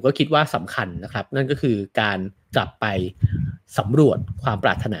ผมเองผมก็คิดว่าสำคัญนะครับนั่นก็คือการกลับไปสำรวจความปร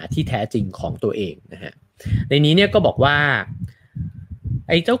ารถนาที่แท้จริงของตัวเองนะฮะในนี้เนี่ยก็บอกว่า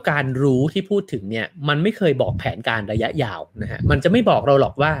ไอ้เจ้าการรู้ที่พูดถึงเนี่ยมันไม่เคยบอกแผนการระยะยาวนะฮะมันจะไม่บอกเราหร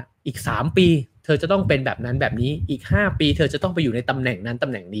อกว่าอีก3ปีเธอจะต้องเป็นแบบนั้นแบบนี้อีก5ปีเธอจะต้องไปอยู่ในตำแหน่งนั้นตำ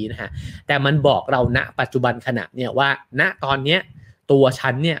แหน่งนี้นะฮะแต่มันบอกเราณปัจจุบันขณะเนี่ยว่าณตอนเนี้ยตัวฉั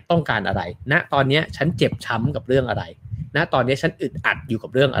นเนี่ยต้องการอะไรณตอนเนี้ยฉันเจ็บช้ำกับเรื่องอะไรณตอนนี้ฉันอึดอัดอยู่กั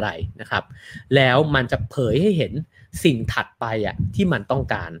บเรื่องอะไรนะครับแล้วมันจะเผยให้เห็นสิ่งถัดไปอ่ะที่มันต้อง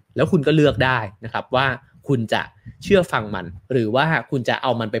การแล้วคุณก็เลือกได้นะครับว่าคุณจะเชื่อฟังมันหรือว่าคุณจะเอ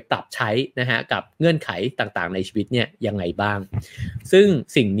ามันไปปรับใช้นะฮะกับเงื่อนไขต่างๆในชีวิตเนี่ยยังไงบ้างซึ่ง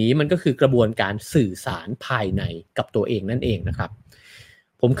สิ่งนี้มันก็คือกระบวนการสื่อสารภายในกับตัวเองนั่นเองนะครับ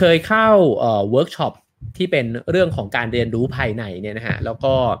ผมเคยเข้าเวิร์กช็อปที่เป็นเรื่องของการเรียนรู้ภายในเนี่ยนะฮะแล้ว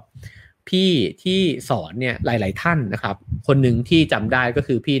ก็พี่ที่สอนเนี่ยหลายๆท่านนะครับคนหนึ่งที่จำได้ก็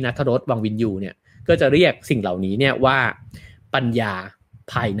คือพี่ณัฐรสวังวินยูเนี่ยก็จะเรียกสิ่งเหล่านี้เนี่ยว่าปัญญา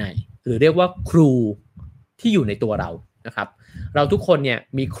ภายในหรือเรียกว่าครูที่อยู่ในตัวเรานะครับเราทุกคนเนี่ย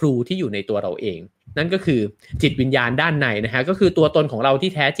มีครูที่อยู่ในตัวเราเองนั่นก็คือจิตวิญญาณด้านในนะฮะก็คือตัวตนของเรา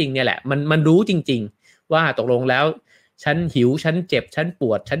ที่แท้จริงเนี่ยแหละมันรู้จริงๆว่าตกลงแล้วฉันหิวฉันเจ็บฉันป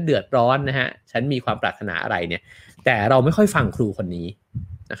วดฉันเดือดร้อนนะฮะฉันมีความปรารถนาอะไรเนี่ยแต่เราไม่ค่อยฟังครูคนนี้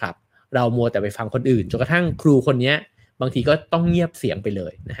นะครับเรามัวแต่ไปฟังคนอื่นจนกระทั่งครูคนนี้บางทีก็ต้องเงียบเสียงไปเล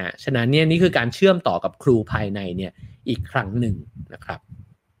ยนะฮะฉะนั้นเนี่ยนี่คือการเชื่อมต่อกับครูภายในเนี่ยอีกครั้งหนึ่งนะครับ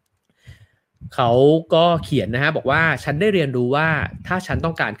เขาก็เขียนนะฮะบอกว่าฉันได้เรียนรู้ว่าถ้าฉันต้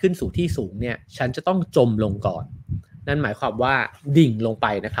องการขึ้นสู่ที่สูงเนี่ยฉันจะต้องจมลงก่อนนั่นหมายความว่าดิ่งลงไป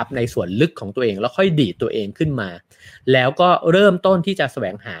นะครับในส่วนลึกของตัวเองแล้วค่อยดีดตัวเองขึ้นมาแล้วก็เริ่มต้นที่จะแสว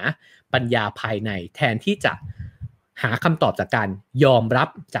งหาปัญญาภายในแทนที่จะหาคำตอบจากการยอมรับ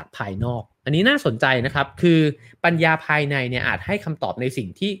จากภายนอกอันนี้น่าสนใจนะครับคือปัญญาภายในเนี่ยอาจให้คำตอบในสิ่ง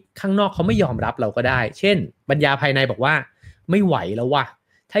ที่ข้างนอกเขาไม่ยอมรับเราก็ได้เช่นปัญญาภายในบอกว่าไม่ไหวแล้วว่ะ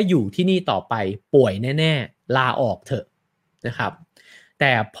ถ้าอยู่ที่นี่ต่อไปป่วยแน่ๆลาออกเถอะนะครับแ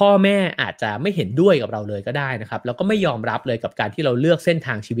ต่พ่อแม่อาจจะไม่เห็นด้วยกับเราเลยก็ได้นะครับแล้วก็ไม่ยอมรับเลยกับการที่เราเลือกเส้นท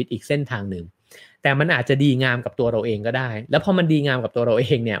างชีวิตอีกเส้นทางหนึ่งแต่มันอาจจะดีงามกับตัวเราเองก็ได้แล้วพอมันดีงามกับตัวเราเอ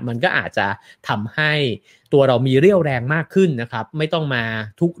งเนี่ยมันก็อาจจะทำให้ตัวเรามีเรี่ยวแรงมากขึ้นนะครับไม่ต้องมา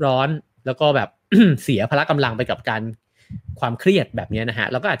ทุกข์ร้อนแล้วก็แบบ เสียพละกำลังไปกับการความเครียดแบบนี้นะฮะ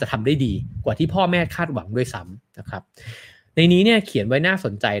แล้วก็อาจจะทำได้ดีกว่าที่พ่อแม่คาดหวังด้วยซ้ำนะครับในนี้เนี่ยเขียนไว้น่าส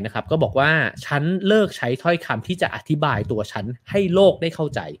นใจนะครับก็บอกว่าฉันเลิกใช้ถ้อยคำที่จะอธิบายตัวฉันให้โลกได้เข้า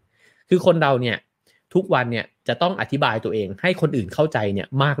ใจคือคนเราเนี่ยทุกวันเนี่ยจะต้องอธิบายตัวเองให้คนอื่นเข้าใจเนี่ย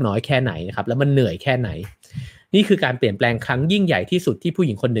มากน้อยแค่ไหนนะครับแล้วมันเหนื่อยแค่ไหนนี่คือการเปลี่ยนแปลงครั้งยิ่งใหญ่ที่สุดที่ผู้ห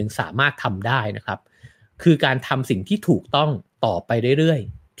ญิงคนหนึ่งสามารถทำได้นะครับคือการทำสิ่งที่ถูกต้องต่อไปเรื่อย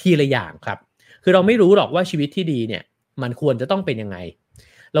ๆทีละอย่างครับคือเราไม่รู้หรอกว่าชีวิตที่ดีเนี่ยมันควรจะต้องเป็นยังไง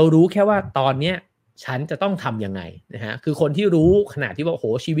เรารู้แค่ว่าตอนเนี้ยฉันจะต้องทำยังไงนะฮะคือคนที่รู้ขนาดที่ว่าโอ้โห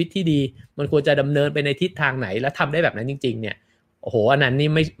ชีวิตที่ดีมันควรจะดำเนินไปในทิศทางไหนและทำได้แบบนั้นจริงๆเนี่ยโอ้โหอันนั้นนี่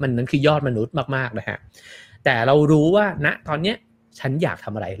ไม่มันนั้นคือยอดมนุษย์มากๆนะฮะแต่เรารู้ว่าณตอนเนี้ยฉันอยากท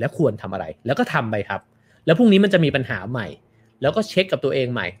ำอะไรและควรทำอะไรแล้วก็ทำไปครับแล้วพรุ่งนี้มันจะมีปัญหาใหม่แล้วก็เช็คกับตัวเอง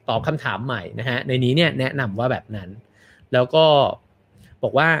ใหม่ตอบคำถามใหม่นะฮะในนี้เนี่ยแนะนำว่าแบบนั้นแล้วก็บอ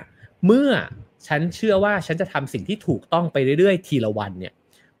กว่าเมื่อฉันเชื่อว่าฉันจะทำสิ่งที่ถูกต้องไปเรื่อยๆทีละวันเนี่ย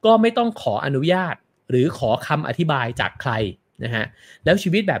ก็ไม่ต้องขออนุญาตหรือขอคำอธิบายจากใครนะฮะแล้วชี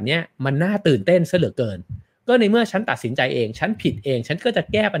วิตแบบนี้มันน่าตื่นเต้นซะเหลือเกินก็ในเมื่อฉันตัดสินใจเองฉันผิดเองฉันก็จะ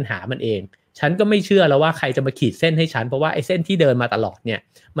แก้ปัญหามันเองฉันก็ไม่เชื่อแล้วว่าใครจะมาขีดเส้นให้ฉันเพราะว่าไอ้เส้นที่เดินมาตลอดเนี่ย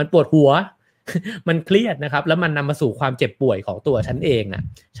มันปวดหัว มันเครียดนะครับแล้วมันนำมาสู่ความเจ็บป่วยของตัวฉันเองอ่ะ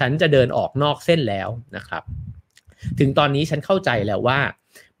ฉันจะเดินออกนอกเส้นแล้วนะครับถึงตอนนี้ฉันเข้าใจแล้วว่า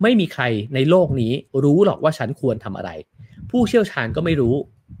ไม่มีใครในโลกนี้รู้หรอกว่าฉันควรทำอะไรผู้เชี่ยวชาญก็ไม่รู้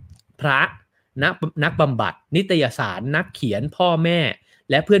พระนักบำบัดนิตยสารนักเขียนพ่อแม่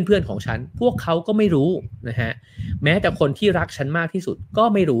และเพื่อนๆของฉันพวกเขาก็ไม่รู้นะฮะแม้แต่คนที่รักฉันมากที่สุดก็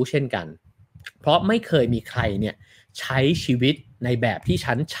ไม่รู้เช่นกันเพราะไม่เคยมีใครเนี่ยใช้ชีวิตในแบบที่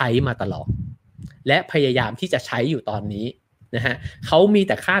ฉันใช้มาตลอดและพยายามที่จะใช้อยู่ตอนนี้นะฮะเขามีแ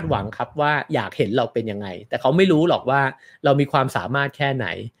ต่คาดหวังครับว่าอยากเห็นเราเป็นยังไงแต่เขาไม่รู้หรอกว่าเรามีความสามารถแค่ไหน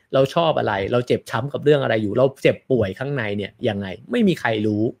เราชอบอะไรเราเจ็บช้ำกับเรื่องอะไรอยู่เราเจ็บป่วยข้างในเนี่ยยังไงไม่มีใคร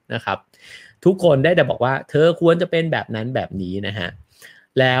รู้นะครับทุกคนได้แต่บอกว่าเธอควรจะเป็นแบบนั้นแบบนี้นะฮะ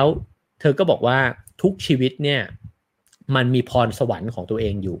แล้วเธอก็บอกว่าทุกชีวิตเนี่ยมันมีพรสวรรค์ของตัวเอ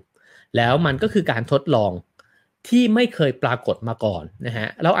งอยู่แล้วมันก็คือการทดลองที่ไม่เคยปรากฏมาก่อนนะฮะ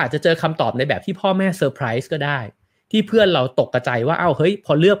เราอาจจะเจอคำตอบในแบบที่พ่อแม่เซอร์ไพรส์ก็ได้ที่เพื่อนเราตกกระจายว่าเฮ้ยพ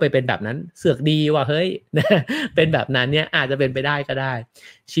อเลือกไปเป็นแบบนั้นเสือกดีว่ะเฮ้ย เป็นแบบนั้นเนี่ยอาจจะเป็นไปได้ก็ได้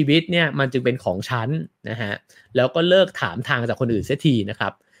ชีวิตเนี่ยมันจึงเป็นของฉันนะฮะแล้วก็เลิกถามทางจากคนอื่นเสียทีนะครั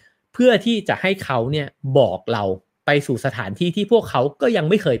บเพื่อที่จะให้เขาเนี่ยบอกเราไปสู่สถานที่ที่พวกเขาก็ยัง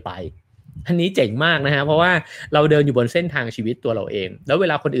ไม่เคยไปอันนี้เจ๋งมากนะฮะเพราะว่าเราเดินอยู่บนเส้นทางชีวิตตัวเราเองแล้วเว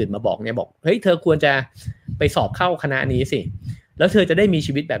ลาคนอื่นมาบอกเนี่ยบอกเฮ้ยเธอควรจะไปสอบเข้าคณะนี้สิแล้วเธอจะได้มี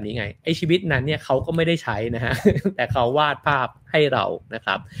ชีวิตแบบนี้ไงไอ้ชีวิตนั้นเนี่ยเขาก็ไม่ได้ใช้นะฮะ แต่เขาวาดภาพให้เรานะค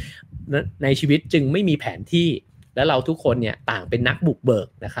รับในชีวิตจึงไม่มีแผนที่และเราทุกคนเนี่ยต่างเป็นนักบุกเบิก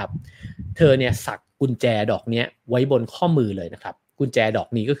นะครับเธอเนี่ยสักกุญแจดอกนี้ไว้บนข้อมือเลยนะครับกุญแจดอก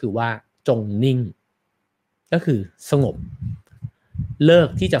นี้ก็คือว่าจงนิ่งก็คือสงบเลิก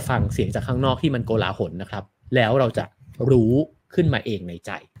ที่จะฟังเสียงจากข้างนอกที่มันโกลาหลนะครับแล้วเราจะรู้ขึ้นมาเองในใ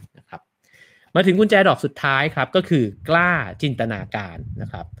จนะครับมาถึงกุญแจดอกสุดท้ายครับก็คือกล้าจินตนาการนะ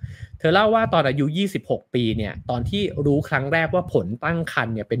ครับเธอเล่าว่าตอนอายุ26ปีเนี่ยตอนที่รู้ครั้งแรกว่าผลตั้งครร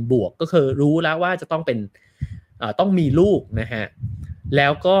ภ์เนี่ยเป็นบวกก็คือรู้แล้วว่าจะต้องเป็นต้องมีลูกนะฮะแล้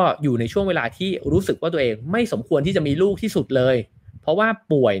วก็อยู่ในช่วงเวลาที่รู้สึกว่าตัวเองไม่สมควรที่จะมีลูกที่สุดเลยเพราะว่า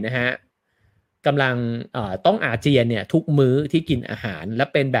ป่วยนะฮะกำลังต้องอาเจียนเนี่ยทุกมื้อที่กินอาหารและ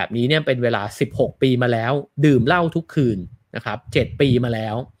เป็นแบบนี้เนี่ยเป็นเวลา16ปีมาแล้วดื่มเหล้าทุกคืนนะครับ7ปีมาแล้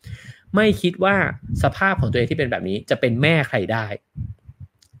วไม่คิดว่าสภาพของตัวเองที่เป็นแบบนี้จะเป็นแม่ใครได้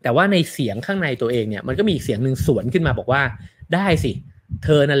แต่ว่าในเสียงข้างในตัวเองเนี่ยมันก็มีเสียงหนึ่งสวนขึ้นมาบอกว่าได้สิเธ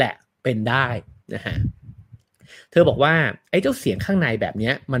อนั่นแหละเป็นได้นะฮะเธอบอกว่าไอ้เจ้าเสียงข้างในแบบ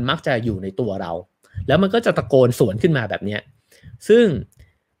นี้มันมักจะอยู่ในตัวเราแล้วมันก็จะตะโกนสวนขึ้นมาแบบนี้ซึ่ง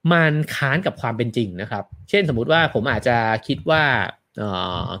มันค้านกับความเป็นจริงนะครับเช่นสมมุติว่าผมอาจจะคิดว่า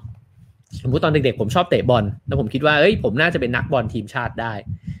สมมุติตอนเด็กๆผมชอบเตะบอลแล้วผมคิดว่าผมน่าจะเป็นนักบอลทีมชาติได้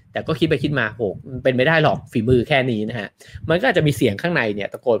แต่ก็คิดไปคิดมาเป็นไม่ได้หรอกฝีมือแค่นี้นะฮะมันก็อาจจะมีเสียงข้างในเนี่ย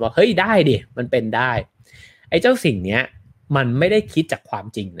ตะโกนว่าเฮ้ยได้ดิมันเป็นได้ไอ้เจ้าสิ่งเนี้ยมันไม่ได้คิดจากความ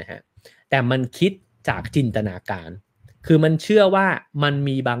จริงนะฮะแต่มันคิดจากจินตนาการคือมันเชื่อว่ามัน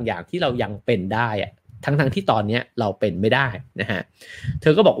มีบางอย่างที่เรายังเป็นได้อะทั้งที่ตอนนี้เราเป็นไม่ได้นะฮะเธ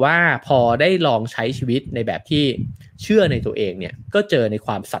อก็บอกว่าพอได้ลองใช้ชีวิตในแบบที่เชื่อในตัวเองเนี่ยก็เจอในค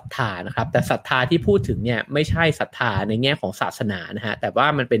วามศรัทธานะครับแต่ศรัทธาที่พูดถึงเนี่ยไม่ใช่ศรัทธาในแง่ของศาสนานะฮะแต่ว่า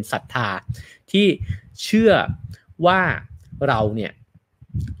มันเป็นศรัทธาที่เชื่อว่าเราเนี่ย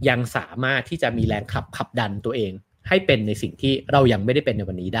ยังสามารถที่จะมีแรงขับดันตัวเองให้เป็นในสิ่งที่เรายังไม่ได้เป็นใน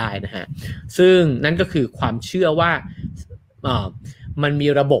วันนี้ได้นะฮะซึ่งนั่นก็คือความเชื่อว่ามันมี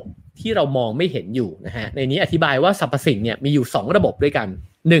ระบบที่เรามองไม่เห็นอยู่นะฮะในนี้อธิบายว่าสรรพสิ่งเนี่ยมีอยู่2ระบบด้วยกัน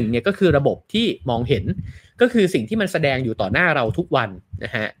1เนี่ยก็คือระบบที่มองเห็นก็คือสิ่งที่มันแสดงอยู่ต่อหน้าเราทุกวันน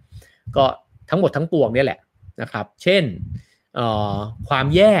ะฮะก็ทั้งหมดทั้งปวงเนี่ยแหละนะครับเช่นความ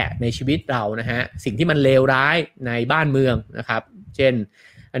แย่ในชีวิตเรานะฮะสิ่งที่มันเลวร้ายในบ้านเมืองนะครับเช่น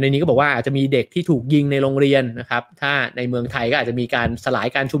อันนี้ก็บอกว่าอาจจะมีเด็กที่ถูกยิงในโรงเรียนนะครับถ้าในเมืองไทยก็อาจจะมีการสลาย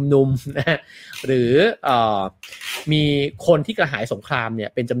การชุมนุมนะหรือมีคนที่กระหายสงครามเนี่ย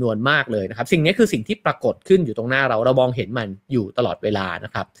เป็นจำนวนมากเลยนะครับสิ่งนี้คือสิ่งที่ปรากฏขึ้นอยู่ตรงหน้าเรามองเห็นมันอยู่ตลอดเวลาน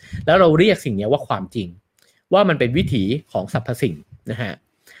ะครับแล้วเราเรียกสิ่งนี้ว่าความจริงว่ามันเป็นวิถีของสรรพสิ่งนะฮะ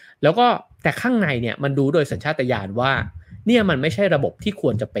แล้วก็แต่ข้างในเนี่ยมันดูโดยสัญชาตญาณว่าเนี่ยมันไม่ใช่ระบบที่ค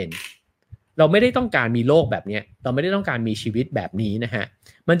วรจะเป็นเราไม่ได้ต้องการมีโลกแบบนี้เราไม่ได้ต้องการมีชีวิตแบบนี้นะฮะ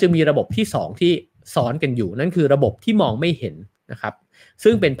มันจะมีระบบที่2ที่ซ้อนกันอยู่นั่นคือระบบที่มองไม่เห็นนะครับ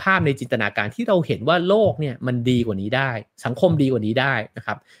ซึ่งเป็นภาพในจินตนาการที่เราเห็นว่าโลกเนี่ยมันดีกว่านี้ได้สังคมดีกว่านี้ได้นะค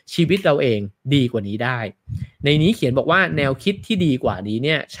รับชีวิตเราเองดีกว่านี้ได้ในนี้เขียนบอกว่าแนวคิดที่ดีกว่านี้เ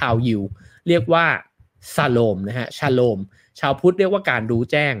นี่ยชาวยิวเรียกว่าซาโลมนะฮะชาโลมชาวพุทธเรียกว่าการรู้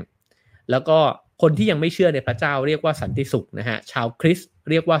แจ้งแล้วก็คนที่ยังไม่เชื่อในพระเจ้าเรียกว่าสันติสุขนะฮะชาวคริสต์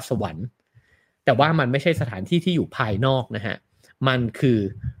เรียกว่าสวรรค์แต่ว่ามันไม่ใช่สถานที่ที่อยู่ภายนอกนะฮะมันคือ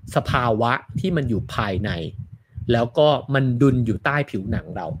สภาวะที่มันอยู่ภายในแล้วก็มันดุลอยู่ใต้ผิวหนัง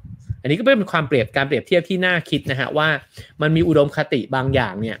เราอันนี้ก็เป็นการเปรียบเทียบที่น่าคิดนะฮะว่ามันมีอุดมคติบางอย่า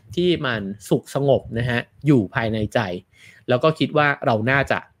งเนี่ยที่มันสุขสงบนะฮะอยู่ภายในใจแล้วก็คิดว่าเราน่า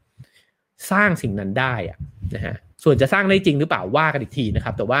จะสร้างสิ่งนั้นได้นะฮะส่วนจะสร้างได้จริงหรือเปล่าว่ากันอีกทีนะค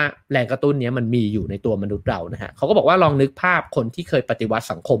รับแต่ว่าแรงกระตุ้นนี้มันมีอยู่ในตัวมนุษย์เรานะฮะเขาก็บอกว่าลองนึกภาพคนที่เคยปฏิวัติ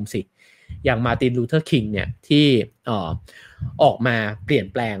สังคมสิอย่างมาร์ตินลูเทอร์คิงเนี่ยที่ออกมาเปลี่ยน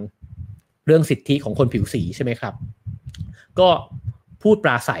แปลงเรื่องสิทธิของคนผิวสีใช่ไหมครับก็พูดป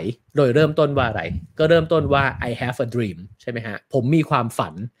ราศัยโดยเริ่มต้นว่าอะไรก็เริ่มต้นว่า I have a dream ใช่ไหมฮะผมมีความฝั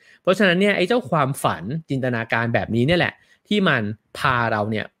นเพราะฉะนั้นเนี่ยไอ้เจ้าความฝันจินตนาการแบบนี้เนี่ยแหละที่มันพาเรา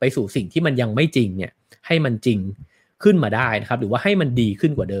เนี่ยไปสู่สิ่งที่มันยังไม่จริงเนี่ยให้มันจริงขึ้นมาได้นะครับหรือว่าให้มันดีขึ้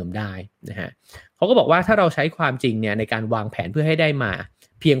นกว่าเดิมได้นะฮะเขาก็บอกว่าถ้าเราใช้ความจริงเนี่ยในการวางแผนเพื่อให้ได้มา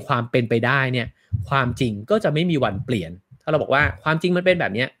เพียงความเป็นไปได้เนี่ยความจริงก็จะไม่มีวันเปลี่ยนถ้าเราบอกว่าความจริงมันเป็นแบ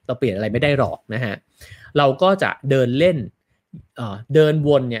บนี้เราเปลี่ยนอะไรไม่ได้หรอกนะฮะเราก็จะเดินเล่นเดินว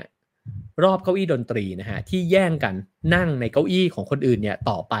นเนี่ยรอบเก้าอี้ดนตรีนะฮะที่แย่งกันนั่งในเก้าอี้ของคนอื่นเนี่ย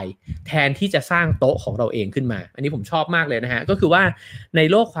ต่อไปแทนที่จะสร้างโต๊ะของเราเองขึ้นมาอันนี้ผมชอบมากเลยนะฮะก็คือว่าใน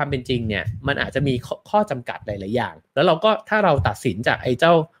โลกความเป็นจริงเนี่ยมันอาจจะมีข้อจำกัดหลายๆอย่างแล้วเราก็ถ้าเราตัดสินจากไอ้เจ้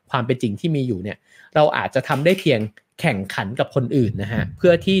าความเป็นจริงที่มีอยู่เนี่ยเราอาจจะทำได้เพียงแข่งขันกับคนอื่นนะฮะเพื่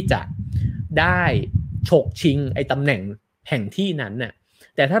อที่จะได้ฉกชิงไอ้ตำแหน่งแห่งที่นั้นน่ะ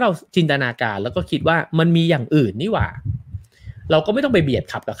แต่ถ้าเราจินตนาการแล้วก็คิดว่ามันมีอย่างอื่นนี่หว่าเราก็ไม่ต้องไปเบียด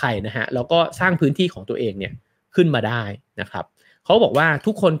ขับกับใครนะฮะเราก็สร้างพื้นที่ของตัวเองเนี่ยขึ้นมาได้นะครับเขาบอกว่า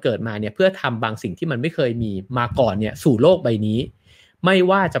ทุกคนเกิดมาเนี่ยเพื่อทำบางสิ่งที่มันไม่เคยมีมาก่อนเนี่ยสู่โลกใบนี้ไม่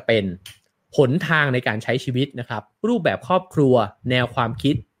ว่าจะเป็นหนทางในการใช้ชีวิตนะครับรูปแบบครอบครัวแนวความ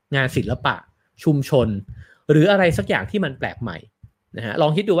คิดงานศิลปะชุมชนหรืออะไรสักอย่างที่มันแปลกใหม่นะฮะลอ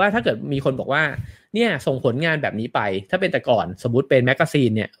งคิดดูว่าถ้าเกิดมีคนบอกว่าเนี่ยส่งผลงานแบบนี้ไปถ้าเป็นแต่ก่อนสมมุติเป็นแมกกาซีน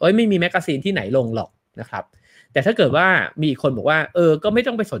เนี่ยไม่มีแมกกาซีนที่ไหนลงหรอกนะครับแต่ถ้าเกิดว่ามีคนบอกว่าก็ไม่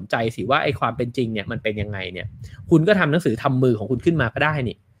ต้องไปสนใจสิว่าไอ้ความเป็นจริงเนี่ยมันเป็นยังไงเนี่ยคุณก็ทำหนังสือทำมือของคุณขึ้นมาก็ได้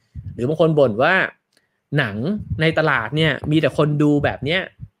นี่หรือบางคนบ่นว่าหนังในตลาดเนี่ยมีแต่คนดูแบบเนี้ย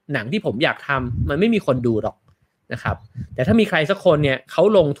หนังที่ผมอยากทำมันไม่มีคนดูหรอกนะครับแต่ถ้ามีใครสักคนเนี่ยเขา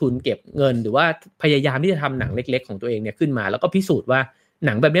ลงทุนเก็บเงินหรือว่าพยายามที่จะทำหนังเล็กๆของตัวเองเนี่ยขึ้นมาแล้วก็พิสูจน์ว่าห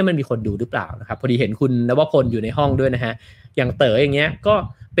นังแบบนี้มันมีคนดูหรือเปล่านะครับพอดีเห็นคุณนวพลอยู่ในห้องด้วยนะฮะอย่างเต๋ออย่างเงี้ยก็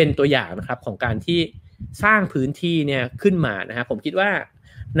เป็นตัวอย่างนะครับของการที่สร้างพื้นที่เนี่ยขึ้นมานะฮะผมคิดว่า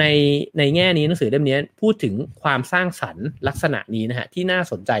ในแง่นี้หนังสือเล่มนี้พูดถึงความสร้างสรรค์ลักษณะนี้นะฮะที่น่า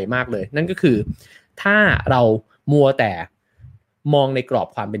สนใจมากเลยนั่นก็คือถ้าเรามัวแต่มองในกรอบ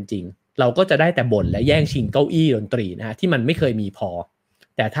ความเป็นจริงเราก็จะได้แต่บ่นและแย่งชิงเก้าอี้ดนตรีนะฮะที่มันไม่เคยมีพอ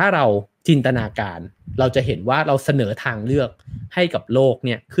แต่ถ้าเราจินตนาการเราจะเห็นว่าเราเสนอทางเลือกให้กับโลกเ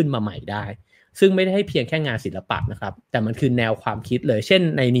นี่ยขึ้นมาใหม่ได้ซึ่งไม่ได้ให้เพียงแค่งานศิลปะนะครับแต่มันคือแนวความคิดเลยเช่น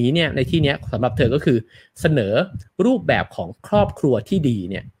ในนี้เนี่ยในที่นี้สำหรับเธอก็คือเสนอรูปแบบของครอบครัวที่ดี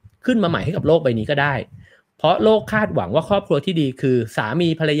เนี่ยขึ้นมาใหม่ให้กับโลกใบนี้ก็ได้เพราะโลกคาดหวังว่าครอบครัวที่ดีคือสามี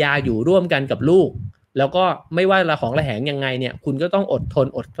ภรรยาอยู่ร่วมกันกับลูกแล้วก็ไม่ว่าระหองระแหงยังไงเนี่ยคุณก็ต้องอดทน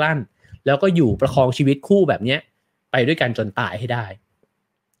อดกลั้นแล้วก็อยู่ประคองชีวิตคู่แบบนี้ไปด้วยกันจนตายให้ได้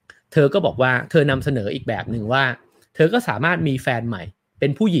เธอก็บอกว่าเธอนำเสนออีกแบบหนึ่งว่าเธอก็สามารถมีแฟนใหม่เป็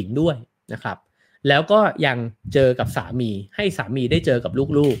นผู้หญิงด้วยนะครับแล้วก็ยังเจอกับสามีให้สามีได้เจอกับลู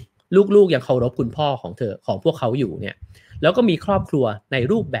กยังเคารพคุณพ่อของเธอของพวกเขาอยู่เนี่ยแล้วก็มีครอบครัวใน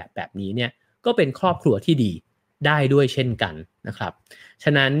รูปแบบนี้เนี่ยก็เป็นครอบครัวที่ดีได้ด้วยเช่นกันนะครับฉ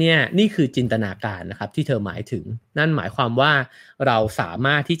ะนั้นเนี่ยนี่คือจินตนาการนะครับที่เธอหมายถึงนั่นหมายความว่าเราสาม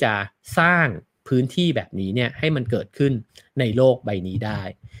ารถที่จะสร้างพื้นที่แบบนี้เนี่ยให้มันเกิดขึ้นในโลกใบนี้ได้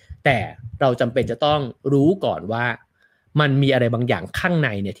แต่เราจำเป็นจะต้องรู้ก่อนว่ามันมีอะไรบางอย่างข้างใน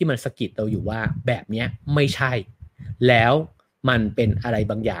เนี่ยที่มันสะกิดเราอยู่ว่าแบบนี้ไม่ใช่แล้วมันเป็นอะไร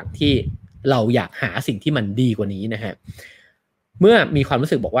บางอย่างที่เราอยากหาสิ่งที่มันดีกว่านี้นะฮะเมื่อมีความรู้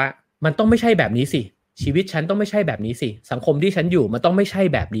สึกบอกว่ามันต้องไม่ใช่แบบนี้สิชีวิตฉันต้องไม่ใช่แบบนี้สิสังคมที่ฉันอยู่มันต้องไม่ใช่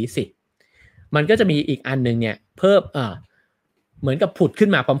แบบนี้สิมันก็จะมีอีกอันนึงเนี่ยเพิ่มเหมือนกับผุดขึ้น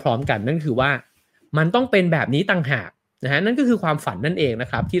มาพร้อมๆกันนั่นคือว่ามันต้องเป็นแบบนี้ต่างหากนะฮะนั่นก็คือความฝันนั่นเองนะ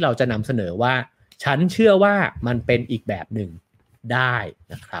ครับที่เราจะนำเสนอว่าฉันเชื่อว่ามันเป็นอีกแบบหนึ่งได้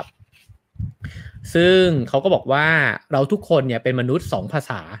นะครับซึ่งเขาก็บอกว่าเราทุกคนเนี่ยเป็นมนุษย์2ภา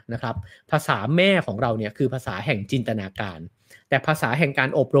ษานะครับภาษาแม่ของเราเนี่ยคือภาษาแห่งจินตนาการ แต่ภาษาแห่งการ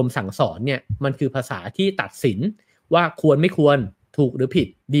อบรมสั่งสอนเนี่ยมันคือภาษาที่ตัดสินว่าควรไม่ควรถูกหรือผิด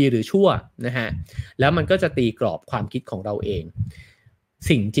ดีหรือชั่วนะฮะแล้วมันก็จะตีกรอบความคิดของเราเอง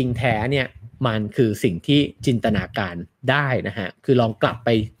สิ่งจริงแท้เนี่ยมันคือสิ่งที่จินตนาการได้นะฮะคือลองกลับไป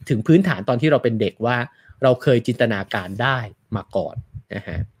ถึงพื้นฐานตอนที่เราเป็นเด็กว่าเราเคยจินตนาการได้มาก่อนนะฮ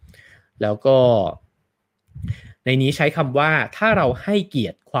ะแล้วก็ในนี้ใช้คำว่าถ้าเราให้เกีย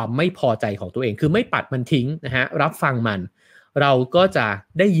รติความไม่พอใจของตัวเองคือไม่ปัดมันทิ้งนะฮะรับฟังมันเราก็จะ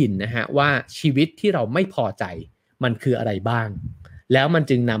ได้ยินนะฮะว่าชีวิตที่เราไม่พอใจมันคืออะไรบ้างแล้วมัน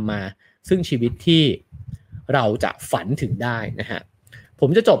จึงนำมาซึ่งชีวิตที่เราจะฝันถึงได้นะฮะผม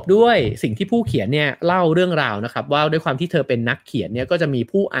จะจบด้วยสิ่งที่ผู้เขียนเนี่ยเล่าเรื่องราวนะครับว่าด้วยความที่เธอเป็นนักเขียนเนี่ยก็จะมี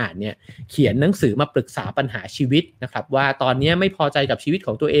ผู้อ่านเนี่ยเขียนหนังสือมาปรึกษาปัญหาชีวิตนะครับว่าตอนนี้ไม่พอใจกับชีวิตข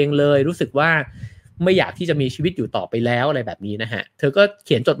องตัวเองเลยรู้สึกว่าไม่อยากที่จะมีชีวิตอยู่ต่อไปแล้วอะไรแบบนี้นะฮะเธอก็เ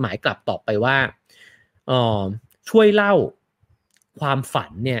ขียนจดหมายกลับตอบไปว่าช่วยเล่าความฝั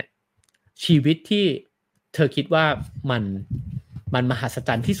นเนี่ยชีวิตที่เธอคิดว่ามันมหัศจ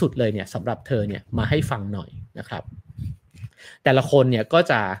รรย์ที่สุดเลยเนี่ยสำหรับเธอเนี่ยมาให้ฟังหน่อยนะครับแต่ละคนเนี่ยก็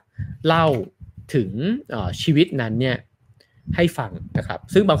จะเล่าถึงชีวิตนั้นเนี่ยให้ฟังนะครับ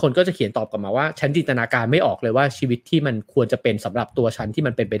ซึ่งบางคนก็จะเขียนตอบกลับมาว่าฉันจินตนาการไม่ออกเลยว่าชีวิตที่มันควรจะเป็นสำหรับตัวฉันที่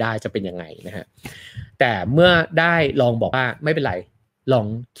มันเป็นไปได้จะเป็นยังไงนะฮะแต่เมื่อได้ลองบอกว่าไม่เป็นไรลอง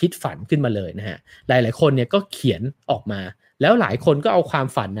คิดฝันขึ้นมาเลยนะฮะหลายๆคนเนี่ยก็เขียนออกมาแล้วหลายคนก็เอาความ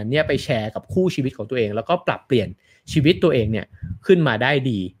ฝันนั้นเนี่ยไปแชร์กับคู่ชีวิตของตัวเองแล้วก็ปรับเปลี่ยนชีวิตตัวเองเนี่ยขึ้นมาได้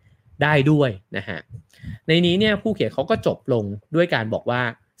ดีได้ด้วยนะฮะในนี้เนี่ยผู้เขียนเขาก็จบลงด้วยการบอกว่า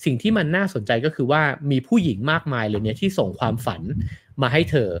สิ่งที่มันน่าสนใจก็คือว่ามีผู้หญิงมากมายเลยเนี่ยที่ส่งความฝันมาให้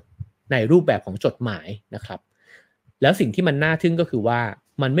เธอในรูปแบบของจดหมายนะครับแล้วสิ่งที่มันน่าทึ่งก็คือว่า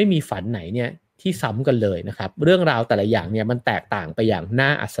มันไม่มีฝันไหนเนี่ยที่ซ้ำกันเลยนะครับเรื่องราวแต่ละอย่างเนี่ยมันแตกต่างไปอย่างน่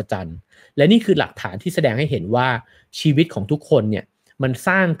าอัศจรรย์และนี่คือหลักฐานที่แสดงให้เห็นว่าชีวิตของทุกคนเนี่ยมันส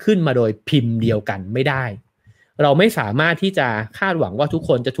ร้างขึ้นมาโดยพิมพ์เดียวกันไม่ได้เราไม่สามารถที่จะคาดหวังว่าทุกค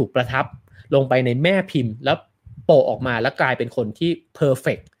นจะถูกประทับลงไปในแม่พิมพ์แล้วโปะออกมาแล้วกลายเป็นคนที่เพอร์เฟ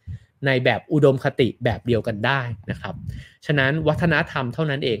กต์ในแบบอุดมคติแบบเดียวกันได้นะครับฉะนั้นวัฒนธรรมเท่า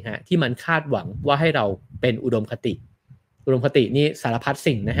นั้นเองฮะที่มันคาดหวังว่าให้เราเป็นอุดมคตินี่สารพัด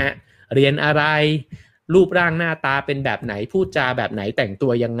สิ่งนะฮะเรียนอะไรรูปร่างหน้าตาเป็นแบบไหนพูดจาแบบไหนแต่งตั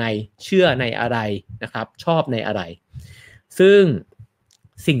วยังไงเชื่อในอะไรนะครับชอบในอะไรซึ่ง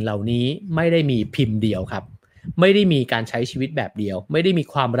สิ่งเหล่านี้ไม่ได้มีพิมพ์เดียวครับไม่ได้มีการใช้ชีวิตแบบเดียวไม่ได้มี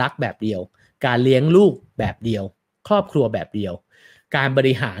ความรักแบบเดียวการเลี้ยงลูกแบบเดียวครอบครัวแบบเดียวการบ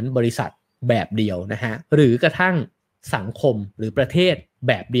ริหารบริษัทแบบเดียวนะฮะหรือกระทั่งสังคมหรือประเทศแ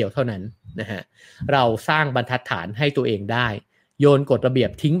บบเดียวเท่านั้นนะฮะเราสร้างบรรทัดฐานให้ตัวเองได้โยนกฎระเบีย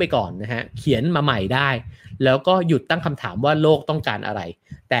บทิ้งไปก่อนนะฮะเขียนมาใหม่ได้แล้วก็หยุดตั้งคำถามว่าโลกต้องการอะไร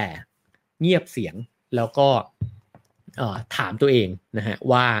แต่เงียบเสียงแล้วก็ถามตัวเองนะฮะ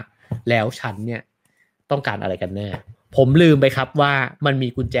ว่าแล้วฉันเนี่ยต้องการอะไรกันแน่ผมลืมไปครับว่ามันมี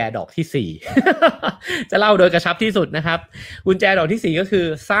กุญแจดอกที่4 จะเล่าโดยกระชับที่สุดนะครับกุญแจดอกที่4ก็คือ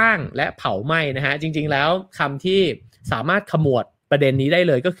สร้างและเผาไหม้นะฮะจริงๆแล้วคำที่สามารถขมวดประเด็นนี้ได้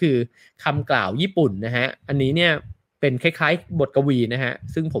เลยก็คือคำกล่าวญี่ปุ่นนะฮะอันนี้เนี่ยเป็นคล้ายๆบทกวีนะฮะ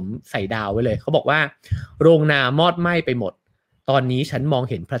ซึ่งผมใส่ดาวไว้เลยเขาบอกว่าโรงนามอดไหม้ไปหมดตอนนี้ฉันมอง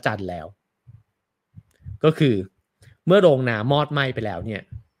เห็นพระจันทร์แล้วก็คือเมื่อโรงนามอดไหม้ไปแล้วเนี่ย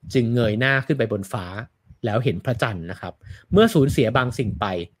จึงเงยหน้าขึ้นไปบนฟ้าแล้วเห็นพระจันทร์นะครับเมื่อสูญเสียบางสิ่งไป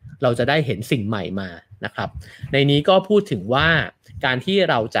เราจะได้เห็นสิ่งใหม่มานะครับในนี้ก็พูดถึงว่าการที่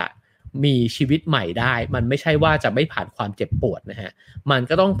เราจะมีชีวิตใหม่ได้มันไม่ใช่ว่าจะไม่ผ่านความเจ็บปวดนะฮะมัน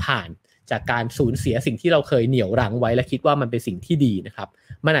ก็ต้องผ่านจากการสูญเสียสิ่งที่เราเคยเหนี่ยวรั้งไว้และคิดว่ามันเป็นสิ่งที่ดีนะครับ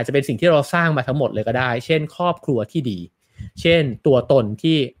มันอาจจะเป็นสิ่งที่เราสร้างมาทั้งหมดเลยก็ได้เช่นครอบครัวที่ดีเช่นตัวตน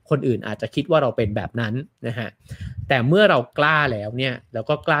ที่คนอื่นอาจจะคิดว่าเราเป็นแบบนั้นนะฮะแต่เมื่อเรากล้าแล้วเนี่ยเรา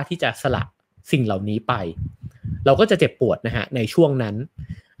ก็กล้าที่จะสละสิ่งเหล่านี้ไปเราก็จะเจ็บปวดนะฮะในช่วงนั้น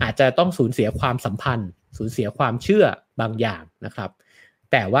อาจจะต้องสูญเสียความสัมพันธ์สูญเสียความเชื่อบางอย่างนะครับ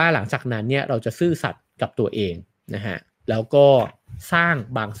แต่ว่าหลังจากนั้นเนี่ยเราจะซื่อสัตย์กับตัวเองนะฮะแล้วก็สร้าง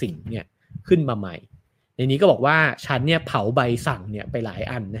บางสิ่งเนี่ยขึ้นมาใหม่ในนี้ก็บอกว่าฉันเนี่ยเผาใบสั่งเนี่ยไปหลาย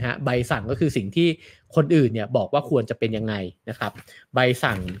อันนะฮะใบสั่งก็คือสิ่งที่คนอื่นเนี่ยบอกว่าควรจะเป็นยังไงนะครับใบ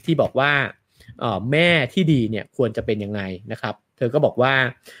สั่งที่บอกว่าแม่ที่ดีเนี่ยควรจะเป็นยังไงนะครับเธอก็บอกว่า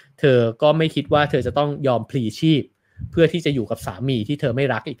เธอก็ไม่คิดว่าเธอจะต้องยอมพลีชีพเพื่อที่จะอยู่กับสามีที่เธอไม่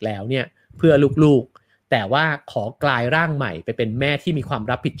รักอีกแล้วเนี่ยเพื่อลูกๆแต่ว่าขอกลายร่างใหม่ไปเป็นแม่ที่มีความ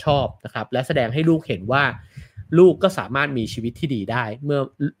รับผิดชอบนะครับและแสดงให้ลูกเห็นว่าลูกก็สามารถมีชีวิตที่ดีได้เมื่อ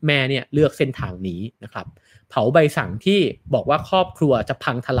แม่เนี่ยเลือกเส้นทางนี้นะครับเผาใบสั่งที่บอกว่าครอบครัวจะ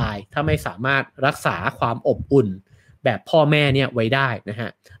พังทลายถ้าไม่สามารถรักษาความอบอุ่น แบบพ่อแม่เนี่ยไว้ได้นะฮะ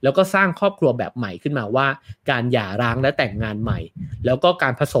แล้วก็สร้างครอบครัวแบบใหม่ขึ้นมาว่าการหย่าร้างและแต่งงานใหม่แล้วก็กา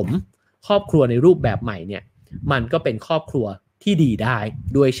รผสมครอบครัวในรูปแบบใหม่เนี่ยมันก็เป็นครอบครัวที่ดีได้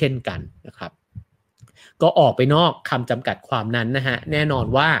ด้วยเช่นกันนะครับก็ออกไปนอกคำจำกัดความนั้นนะฮะแน่นอน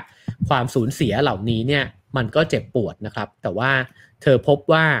ว่าความสูญเสียเหล่านี้เนี่ยมันก็เจ็บปวดนะครับแต่ว่าเธอพบ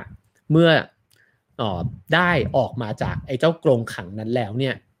ว่าเมื่อได้ออกมาจากไอ้เจ้ากรงขังนั้นแล้วเ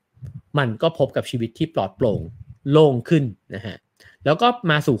นี่ยมันก็พบกับชีวิตที่ปลอดโปร่งโล่งขึ้นนะฮะแล้วก็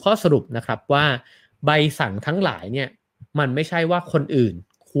มาสู่ข้อสรุปนะครับว่าใบสั่งทั้งหลายเนี่ยมันไม่ใช่ว่าคนอื่น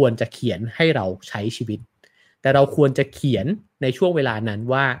ควรจะเขียนให้เราใช้ชีวิตแต่เราควรจะเขียนในช่วงเวลานั้น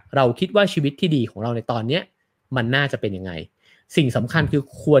ว่าเราคิดว่าชีวิตที่ดีของเราในตอนนี้มันน่าจะเป็นยังไงสิ่งสำคัญคือ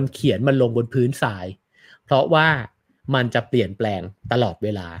ควรเขียนมันลงบนพื้นทรายเพราะว่ามันจะเปลี่ยนแปลงตลอดเว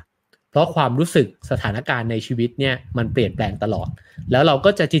ลาเพราะความรู้สึกสถานการณ์ในชีวิตเนี่ยมันเปลี่ยนแปลงตลอดแล้วเราก็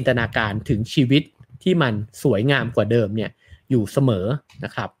จะจินตนาการถึงชีวิตที่มันสวยงามกว่าเดิมเนี่ยอยู่เสมอน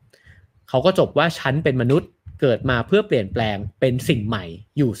ะครับเขาก็จบว่าฉันเป็นมนุษย์เกิดมาเพื่อเปลี่ยนแปลงเป็นสิ่งใหม่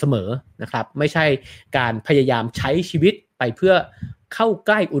อยู่เสมอนะครับไม่ใช่การพยายามใช้ชีวิตไปเพื่อเข้าใ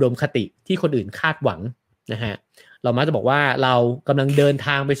กล้อุดมคติที่คนอื่นคาดหวังนะฮะเรามักจะบอกว่าเรากำลังเดินท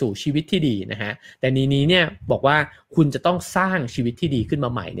างไปสู่ชีวิตที่ดีนะฮะแต่นี้เนี่ยบอกว่าคุณจะต้องสร้างชีวิตที่ดีขึ้นม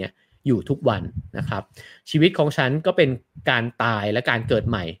าใหม่เนี่ยอยู่ทุกวันนะครับชีวิตของฉันก็เป็นการตายและการเกิด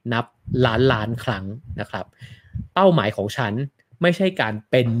ใหม่นับล้านครั้งนะครับเป้าหมายของฉันไม่ใช่การ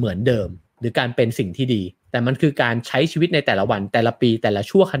เป็นเหมือนเดิมหรือการเป็นสิ่งที่ดีแต่มันคือการใช้ชีวิตในแต่ละวันแต่ละปีแต่ละ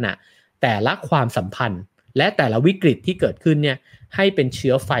ชั่วขณะแต่ละความสัมพันธ์และแต่ละวิกฤตที่เกิดขึ้นเนี่ยให้เป็นเ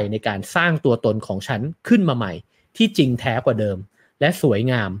ชื้อไฟในการสร้างตัวตนของฉันขึ้นมาใหม่ที่จริงแท้กว่าเดิมและสวย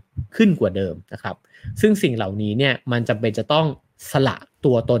งามขึ้นกว่าเดิมนะครับซึ่งสิ่งเหล่านี้เนี่ยมันจำเป็นจะต้องสละ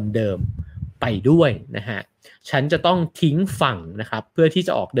ตัวตนเดิมไปด้วยนะฮะฉันจะต้องทิ้งฝั่งนะครับเพื่อที่จ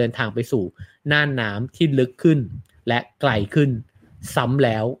ะออกเดินทางไปสู่น่านน้ำที่ลึกขึ้นและไกลขึ้นซ้ำแ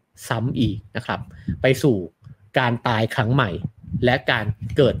ล้วซ้ำอีกนะครับไปสู่การตายครั้งใหม่และการ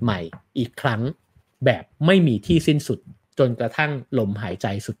เกิดใหม่อีกครั้งแบบไม่มีที่สิ้นสุดจนกระทั่งลมหายใจ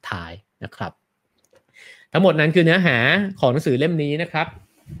สุดท้ายนะครับทั้งหมดนั้นคือเนื้อหาของหนังสือเล่มนี้นะครับ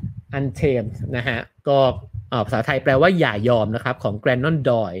Untamed นะฮะก็ภาษาไทยแปลว่าอย่ายอมนะครับของ Glennon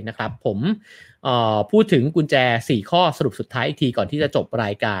Doyle นะครับผมพูดถึงกุญแจ4ข้อสรุปสุดท้ายอีกทีก่อนที่จะจบร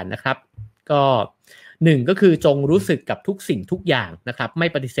ายการนะครับก็1ก็คือจงรู้สึกกับทุกสิ่งทุกอย่างนะครับไม่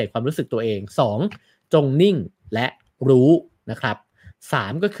ปฏิเสธความรู้สึกตัวเอง2จงนิ่งและรู้นะครับ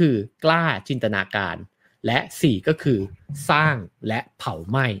3ก็คือกล้าจินตนาการและ4ก็คือสร้างและเผา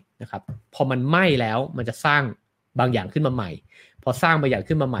ไหม้นะครับพอมันไหม้แล้วมันจะสร้างบางอย่างขึ้นมาใหม่พอสร้างบางอย่าง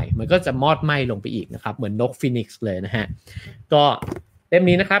ขึ้นมาใหม่มันก็จะมอดไหม้ลงไปอีกนะครับเหมือนนกฟีนิกซ์เลยนะฮะก็เล่ม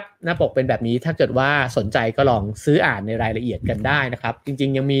นี้นะครับหน้าปกเป็นแบบนี้ถ้าเกิดว่าสนใจก็ลองซื้ออ่านในรายละเอียดกันได้นะครับจริง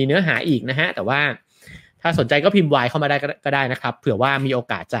ๆยังมีเนื้อหาอีกนะฮะแต่ว่าถ้าสนใจก็พิมพ์ Y เข้ามาได้ก็ได้นะครับเผื่อว่ามีโอ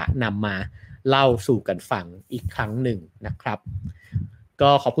กาสจะนำมาเล่าสู่กันฟังอีกครั้งหนึ่งนะครับ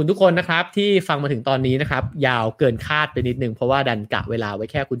ก็ขอบคุณทุกคนนะครับที่ฟังมาถึงตอนนี้นะครับยาวเกินคาดไปนิดนึงเพราะว่าดันกะเวลาไว้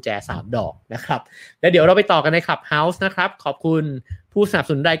แค่กุญแจ3ดอกนะครับแล้วเดี๋ยวเราไปต่อกันใน Clubhouse นะครับขอบคุณผู้สนับส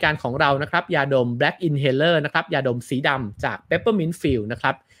นุนรายการของเรานะครับยาดม Black Inhaler นะครับยาดมสีดำจาก Peppermint Field นะค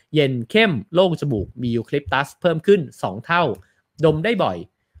รับเย็นเข้มโล่งจมูกมียูคลิปตัสเพิ่มขึ้น2เท่าดมได้บ่อย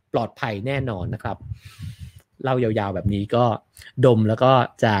ปลอดภัยแน่นอนนะครับเล่ายาวๆแบบนี้ก็ดมแล้วก็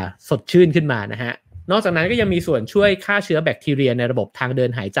จะสดชื่นขึ้นมานะฮะนอกจากนั้นก็ยังมีส่วนช่วยฆ่าเชื้อแบคทีเรียในระบบทางเดิน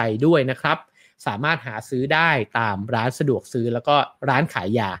หายใจด้วยนะครับสามารถหาซื้อได้ตามร้านสะดวกซื้อแล้วก็ร้านขาย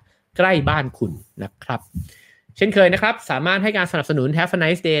ยาใกล้บ้านคุณนะครับเช่นเคยนะครับสามารถให้การสนับสนุน Have a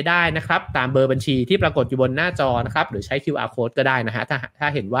nice day ได้นะครับตามเบอร์บัญชีที่ปรากฏอยู่บนหน้าจอนะครับหรือใช้ QR code ก็ได้นะฮะถ้า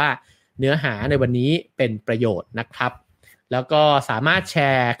เห็นว่าเนื้อหาในวันนี้เป็นประโยชน์นะครับแล้วก็สามารถแช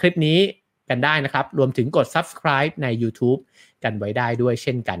ร์คลิปนี้กันได้นะครับรวมถึงกด Subscribe ใน YouTube กันไว้ได้ด้วยเ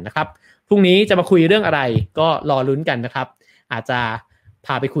ช่นกันนะครับพรุ่งนี้จะมาคุยเรื่องอะไรก็รอลุ้นกันนะครับอาจจะพ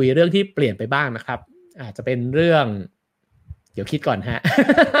าไปคุยเรื่องที่เปลี่ยนไปบ้างนะครับอาจจะเป็นเรื่องเดี๋ยวคิดก่อนฮะ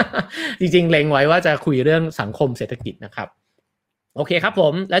จริงๆเล็งไว้ว่าจะคุยเรื่องสังคมเศรษฐกิจนะครับโอเคครับผ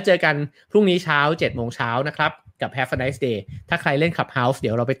มแล้วเจอกันพรุ่งนี้เช้า 7:00 น.นะครับกับ Have a nice day ถ้าใครเล่น Clubhouse เ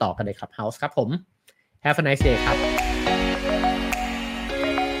ดี๋ยวเราไปต่อกันใน Clubhouse ครับผม Have a nice day ครับ